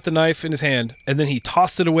looked down at the knife in his hand, and then he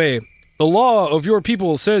tossed it away. The law of your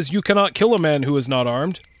people says you cannot kill a man who is not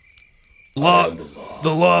armed. The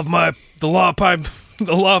law of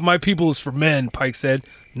my people is for men, Pike said,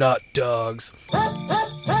 not dogs.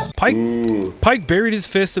 Pike buried his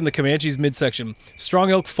fist in the Comanche's midsection.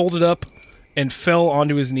 Strong Elk folded up and fell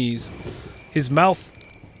onto his knees. His mouth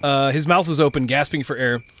was open, gasping for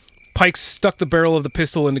air. Pike stuck the barrel of the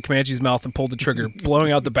pistol into Comanche's mouth and pulled the trigger,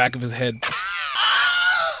 blowing out the back of his head.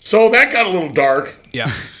 So that got a little dark.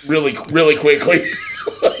 Yeah. Really quickly.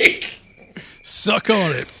 Suck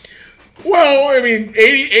on it. Well, I mean,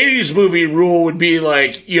 80s movie rule would be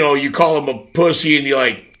like, you call him a pussy and you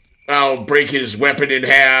like, I'll break his weapon in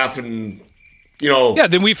half and, Yeah,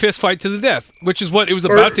 then we fist fight to the death, which is what it was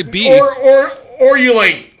about to be. Or you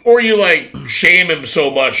like Or you like shame him so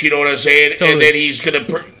much, you know what I'm saying? Totally. And then he's gonna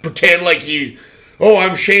pretend like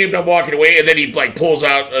I'm shamed, I'm walking away, and then he like pulls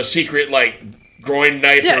out a secret like groin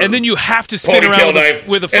knife. Yeah, and then you have to spin around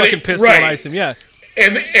with a fucking pistol and ice him. Yeah,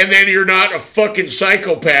 and then you're not a fucking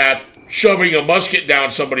psychopath shoving a musket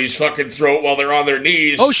down somebody's fucking throat while they're on their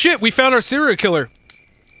knees. Oh shit, we found our serial killer.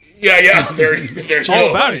 Yeah, there's all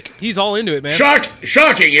about it. He's all into it, man.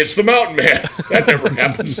 Shocking! It's the Mountain Man. That never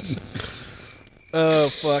happens. Oh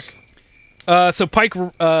fuck. So Pike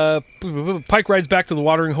rides back to the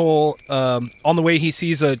watering hole. On the way, he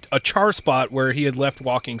sees a char spot where he had left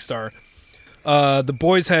Walking Star. The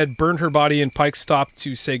boys had burned her body, and Pike stopped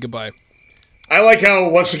to say goodbye. I like how,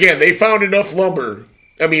 once again, they found enough lumber.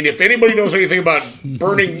 I mean, if anybody knows anything about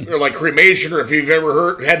burning or like cremation, or if you've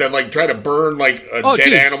ever had to like try to burn like a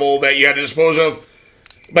dead animal that you had to dispose of,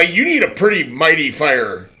 like you need a pretty mighty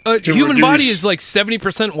fire. Human body is like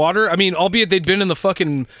 70% water. I mean, albeit they'd been in the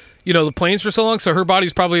fucking, the plains for so long, so her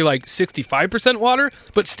body's probably like 65% water.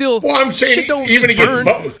 But still, well, I'm saying shit don't even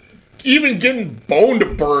even getting bone to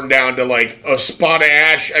burn down to like a spot of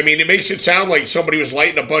ash. I mean, it makes it sound like somebody was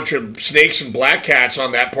lighting a bunch of snakes and black cats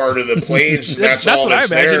on that part of the plains. that's all what I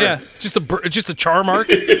imagine. There. Yeah, just a char mark.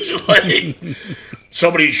 It's like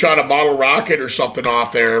somebody shot a model rocket or something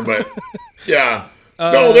off there. But yeah,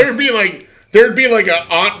 no, there'd be like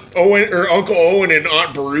a Aunt Owen or Uncle Owen and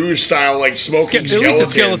Aunt Beru style like smoking skeleton. At least a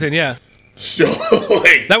skeleton, yeah. Still,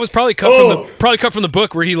 like, that was probably cut from the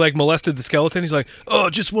book where he like molested the skeleton. He's like, oh,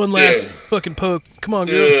 just one last fucking poke. Come on,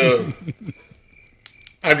 girl.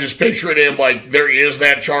 I'm just picturing him like there is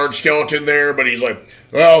that charred skeleton there, but he's like,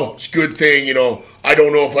 well, it's a good thing, I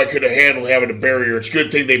don't know if I could have handled having to bury her. It's a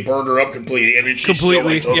good thing they burned her up completely, and it's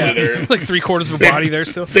completely still, like, totally there. It's like 3/4 of a body there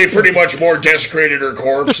still. They pretty much more desecrated her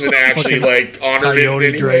corpse than actually like honored it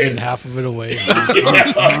anyway. Dragging half of it away.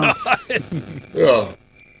 Yeah.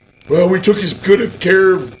 Well, we took as good of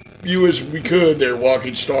care of you as we could there,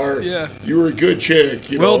 Walking Star. Yeah. You were a good chick.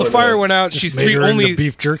 Well, the fire went out. She's only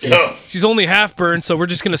beef jerky. Yeah. She's only half burned, so we're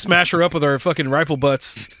just going to smash her up with our fucking rifle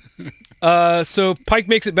butts. So Pike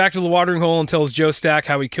makes it back to the watering hole and tells Joe Stack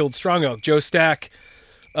how he killed Strong Elk. Joe Stack,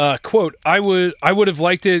 quote, I would have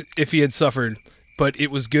liked it if he had suffered, but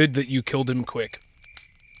it was good that you killed him quick.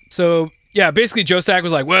 So, yeah, basically Joe Stack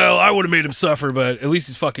was like, well, I would have made him suffer, but at least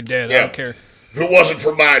he's fucking dead. Yeah. I don't care. If it wasn't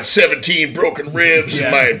for my 17 broken ribs and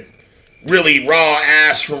my really raw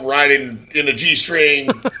ass from riding in a G-string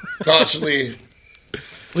constantly.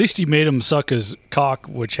 At least he made him suck his cock,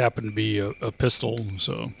 which happened to be a pistol.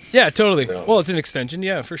 So yeah, totally. No. Well, it's an extension.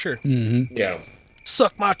 Yeah, for sure. Mm-hmm. Yeah.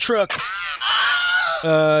 Suck my truck.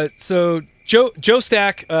 So Joe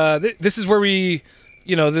Stack. This is where we,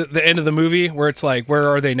 the end of the movie where it's like, where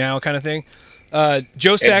are they now, kind of thing.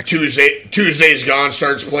 Joe Stack. Tuesday's Gone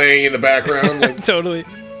starts playing in the background. Like, totally.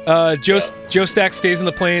 Joe Stack stays in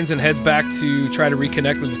the plains and heads back to try to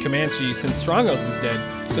reconnect with his Comanche since Strong Elk was dead.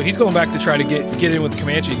 So he's going back to try to get in with the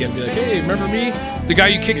Comanche again. Be like, hey, remember me? The guy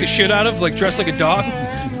you kicked the shit out of, like dressed like a dog?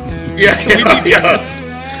 Yeah.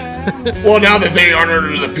 Well, now that they aren't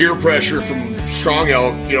under the peer pressure from Strong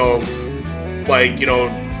Elk,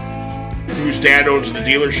 whose dad owns the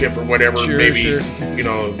dealership or whatever, maybe,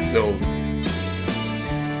 they'll...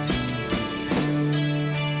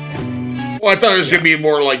 Well, I thought it was going to be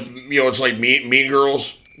more like, it's like Mean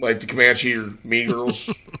Girls, like the Comanche or Mean Girls.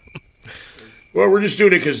 Well, we're just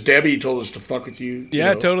doing it because Debbie told us to fuck with you.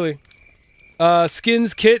 Yeah, totally.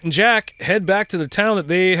 Skins, Kit, and Jack head back to the town that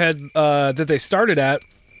they had that they started at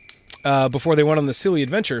before they went on the silly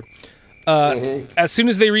adventure. As soon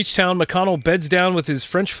as they reach town, McConnell beds down with his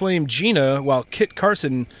French flame Gina, while Kit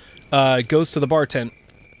Carson goes to the bar tent.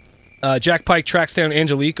 Jack Pike tracks down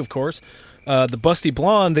Angelique, of course. The busty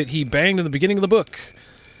blonde that he banged in the beginning of the book.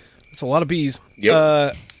 That's a lot of bees.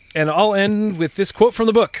 Yep. And I'll end with this quote from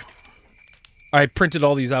the book. I printed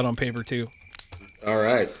all these out on paper, too. All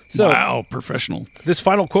right. So, wow, professional. This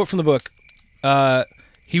final quote from the book.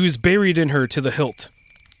 He was buried in her to the hilt,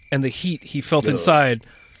 and the heat he felt inside...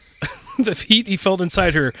 the heat he felt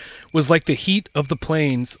inside her was like the heat of the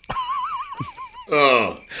plains.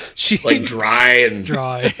 Like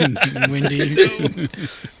dry and windy.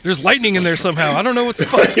 There's lightning in there somehow. I don't know what's the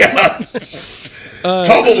fuck.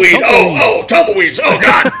 Tumbleweed. Tumbleweeds. Oh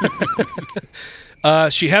God.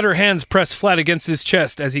 She had her hands pressed flat against his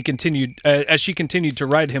chest as she continued to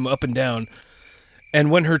ride him up and down.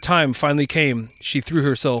 And when her time finally came, she threw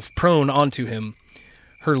herself prone onto him.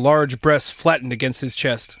 Her large breasts flattened against his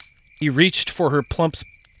chest. He reached for her plump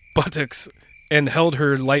buttocks and held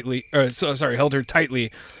her tightly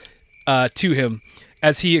to him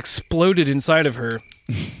as he exploded inside of her.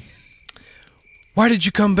 Why did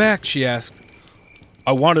you come back? She asked.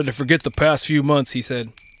 I wanted to forget the past few months, he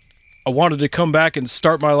said. I wanted to come back and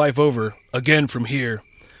start my life over, again from here.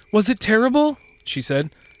 Was it terrible? She said,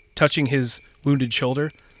 touching his wounded shoulder.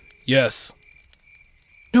 Yes.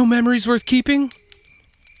 No memories worth keeping?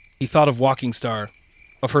 He thought of Walking Star,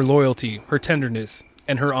 of her loyalty, her tenderness,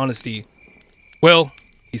 and her honesty. Well,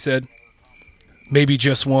 he said, maybe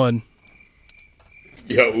just one.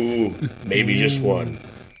 Yeah, ooh, maybe just one.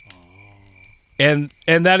 And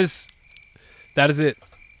that is it.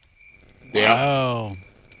 Yeah. Wow.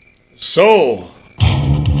 So.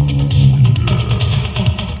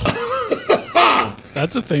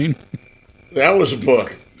 That's a thing. That was a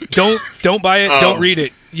book. Don't buy it. Don't read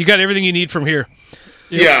it. You got everything you need from here.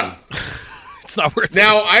 Yeah. It's not worth it.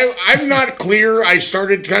 Now, I'm not clear. I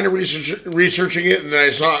started kind of researching it, and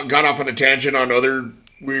then I got off on a tangent on other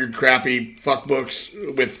weird, crappy fuck books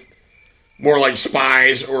with more like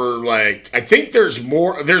spies or like... I think there's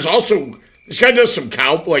more... There's also... This guy does some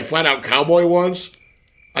flat-out cowboy ones.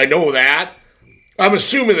 I know that. I'm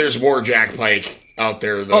assuming there's more Jack Pike out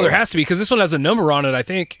there, though. Oh, there has to be, because this one has a number on it, I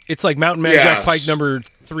think. It's like Mountain Man Jack Pike number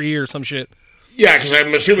 3 or some shit. Yeah, because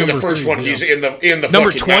I'm assuming Number the first 3, one, he's in the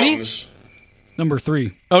Number fucking 20? mountains. Number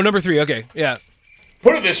 3. Oh, number 3, okay, yeah.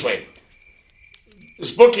 Put it this way.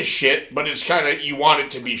 This book is shit, but it's kind of, you want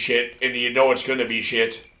it to be shit, and you know it's going to be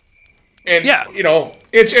shit. And, you know,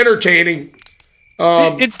 it's entertaining.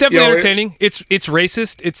 It's definitely entertaining. It's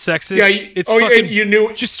racist. It's sexist. Yeah, it's fucking you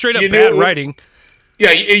knew, just straight up bad writing.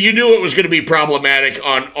 Yeah, you knew it was going to be problematic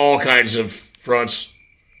on all kinds of fronts,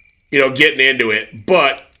 you know, getting into it.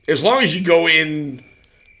 But as long as you go in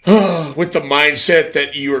with the mindset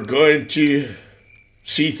that you are going to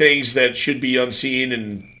see things that should be unseen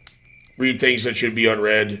and read things that should be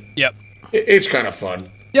unread, yep, it's kind of fun.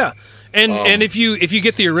 Yeah, and if you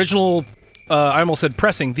get the original, I almost said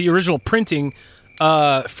pressing, the original printing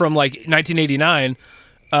from like 1989,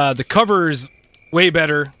 the cover's way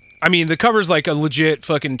better. I mean, the cover's like a legit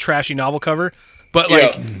fucking trashy novel cover, but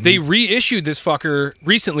like they reissued this fucker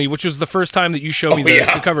recently, which was the first time that you showed me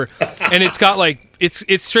the cover, and it's got like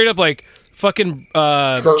it's straight up like fucking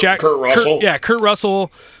Kurt Russell. Kurt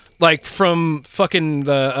Russell, like from fucking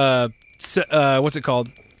the what's it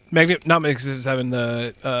called? Not Magnificent Seven,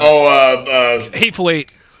 the Hateful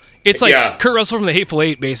Eight. It's like Kurt Russell from the Hateful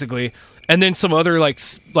Eight, basically, and then some other like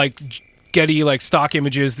Getty like stock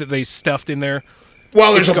images that they stuffed in there.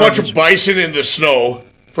 Well, there's a bunch of bison in the snow,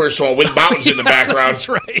 first of all, with mountains in the background. That's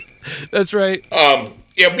right. That's right. And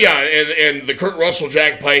the Kurt Russell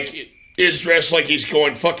Jack Pike is dressed like he's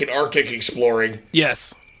going fucking Arctic exploring.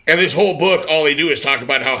 Yes. And this whole book, all they do is talk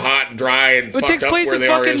about how hot and dry and fucked up where they are. It takes place in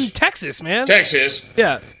fucking Texas, man. Texas.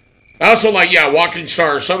 Yeah. I also like, Walking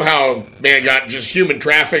Star somehow, man, got just human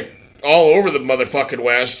traffic all over the motherfucking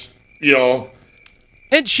West, you know.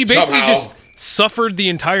 And she basically just suffered the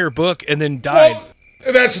entire book and then died. Well,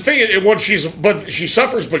 that's the thing. She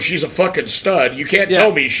suffers, but she's a fucking stud. You can't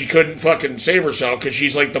tell me she couldn't fucking save herself because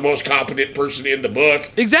she's like the most competent person in the book.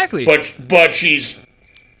 Exactly. But she's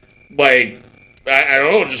like, I don't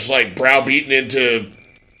know, just like browbeaten into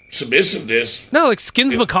submissiveness. No, like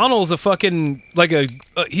Skins McConnell is a fucking like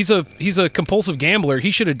he's a compulsive gambler. He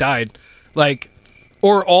should have died. Like,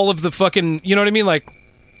 or all of the fucking, you know what I mean? Like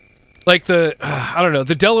the I don't know,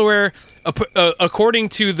 the Delaware, according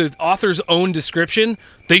to the author's own description,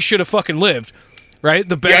 they should have fucking lived, right?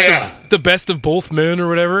 The best of both men or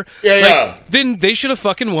whatever. Then they should have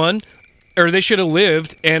fucking won, or they should have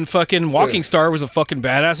lived. And fucking Walking Star was a fucking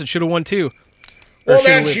badass and should have won too. Well,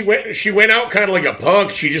 man, she went out kind of like a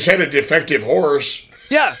punk. She just had a defective horse.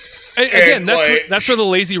 Yeah. Again, that's where the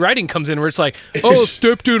lazy writing comes in, where it's like, oh,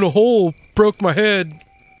 stepped in a hole, broke my head.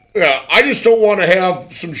 Yeah, I just don't want to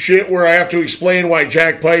have some shit where I have to explain why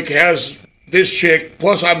Jack Pike has this chick.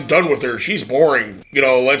 Plus, I'm done with her. She's boring. You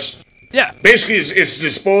know, basically, it's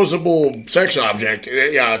disposable sex object.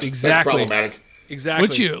 Yeah, that's problematic. Exactly.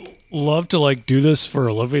 Would you love to like do this for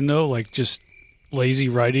a living though? Like just lazy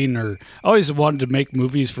writing, or I always wanted to make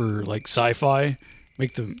movies for like sci-fi,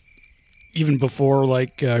 make them even before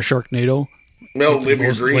like Sharknado. No, live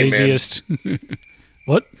your dream, laziest.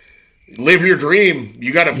 What? Live your dream.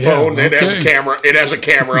 You got a phone that has a camera. It has a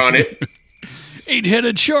camera on it.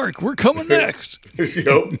 8-headed shark. We're coming next.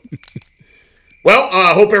 Yep. Well,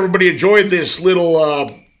 I hope everybody enjoyed this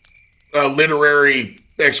little literary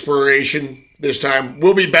exploration this time.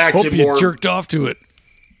 We'll be back hope to you more. Jerked off to it.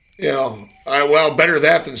 You know, better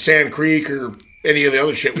that than Sand Creek or any of the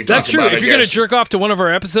other shit we talked about. That's true. If you're going to jerk off to one of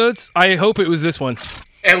our episodes, I hope it was this one.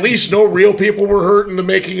 At least no real people were hurt in the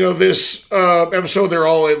making of this episode. They're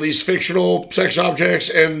all at least fictional sex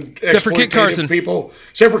objects and except for Kit Carson people.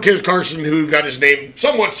 Except for Kit Carson, who got his name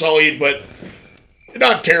somewhat sullied, but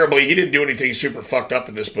Not terribly. He didn't do anything super fucked up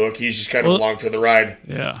in this book. He's just kind of along for the ride.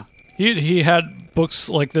 Yeah. He had books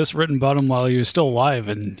like this written about him while he was still alive,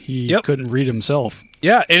 and he couldn't read himself.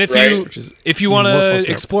 Yeah, and if you want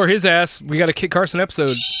to explore his ass, we got a Kit Carson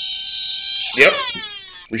episode. Yep,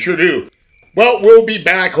 we sure do. Well, we'll be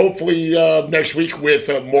back hopefully next week with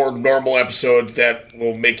a more normal episode that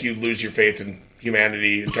will make you lose your faith in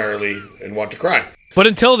humanity entirely and want to cry. But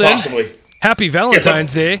until then, possibly. Happy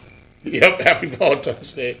Valentine's Day. Yep, happy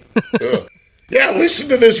Valentine's Day. Yeah, listen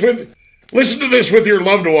to this with your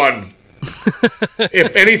loved one.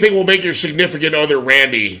 If anything will make your significant other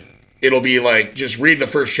randy, it'll be like just read the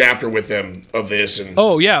first chapter with them of this. And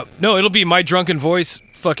oh yeah, no, it'll be my drunken voice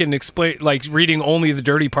fucking explain, like reading only the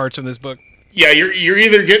dirty parts in this book. Yeah, you're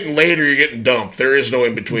either getting laid or you're getting dumped. There is no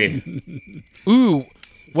in between. Ooh,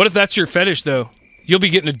 what if that's your fetish though? You'll be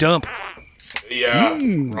getting a dump. Yeah.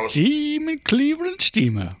 Team in Cleveland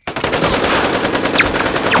Steamer.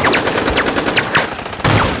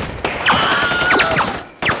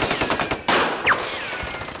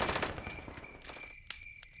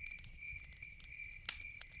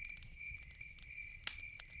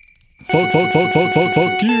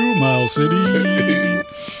 Fuck you, Miles City.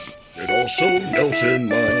 And also Nelson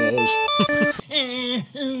Miles.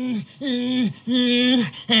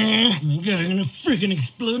 Oh my God, I'm gonna freaking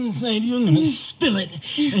explode inside you. I'm gonna spill it.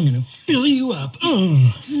 I'm gonna fill you up.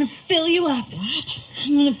 Oh. I'm gonna fill you up. What?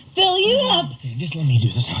 I'm gonna fill you up. Okay, just let me do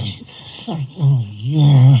the talking. Sorry. Oh,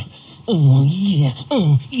 yeah. Oh, yeah.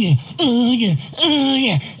 Oh, yeah. Oh, yeah. Oh,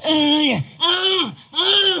 yeah. Oh, yeah. Oh,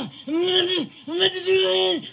 I'm gonna do it.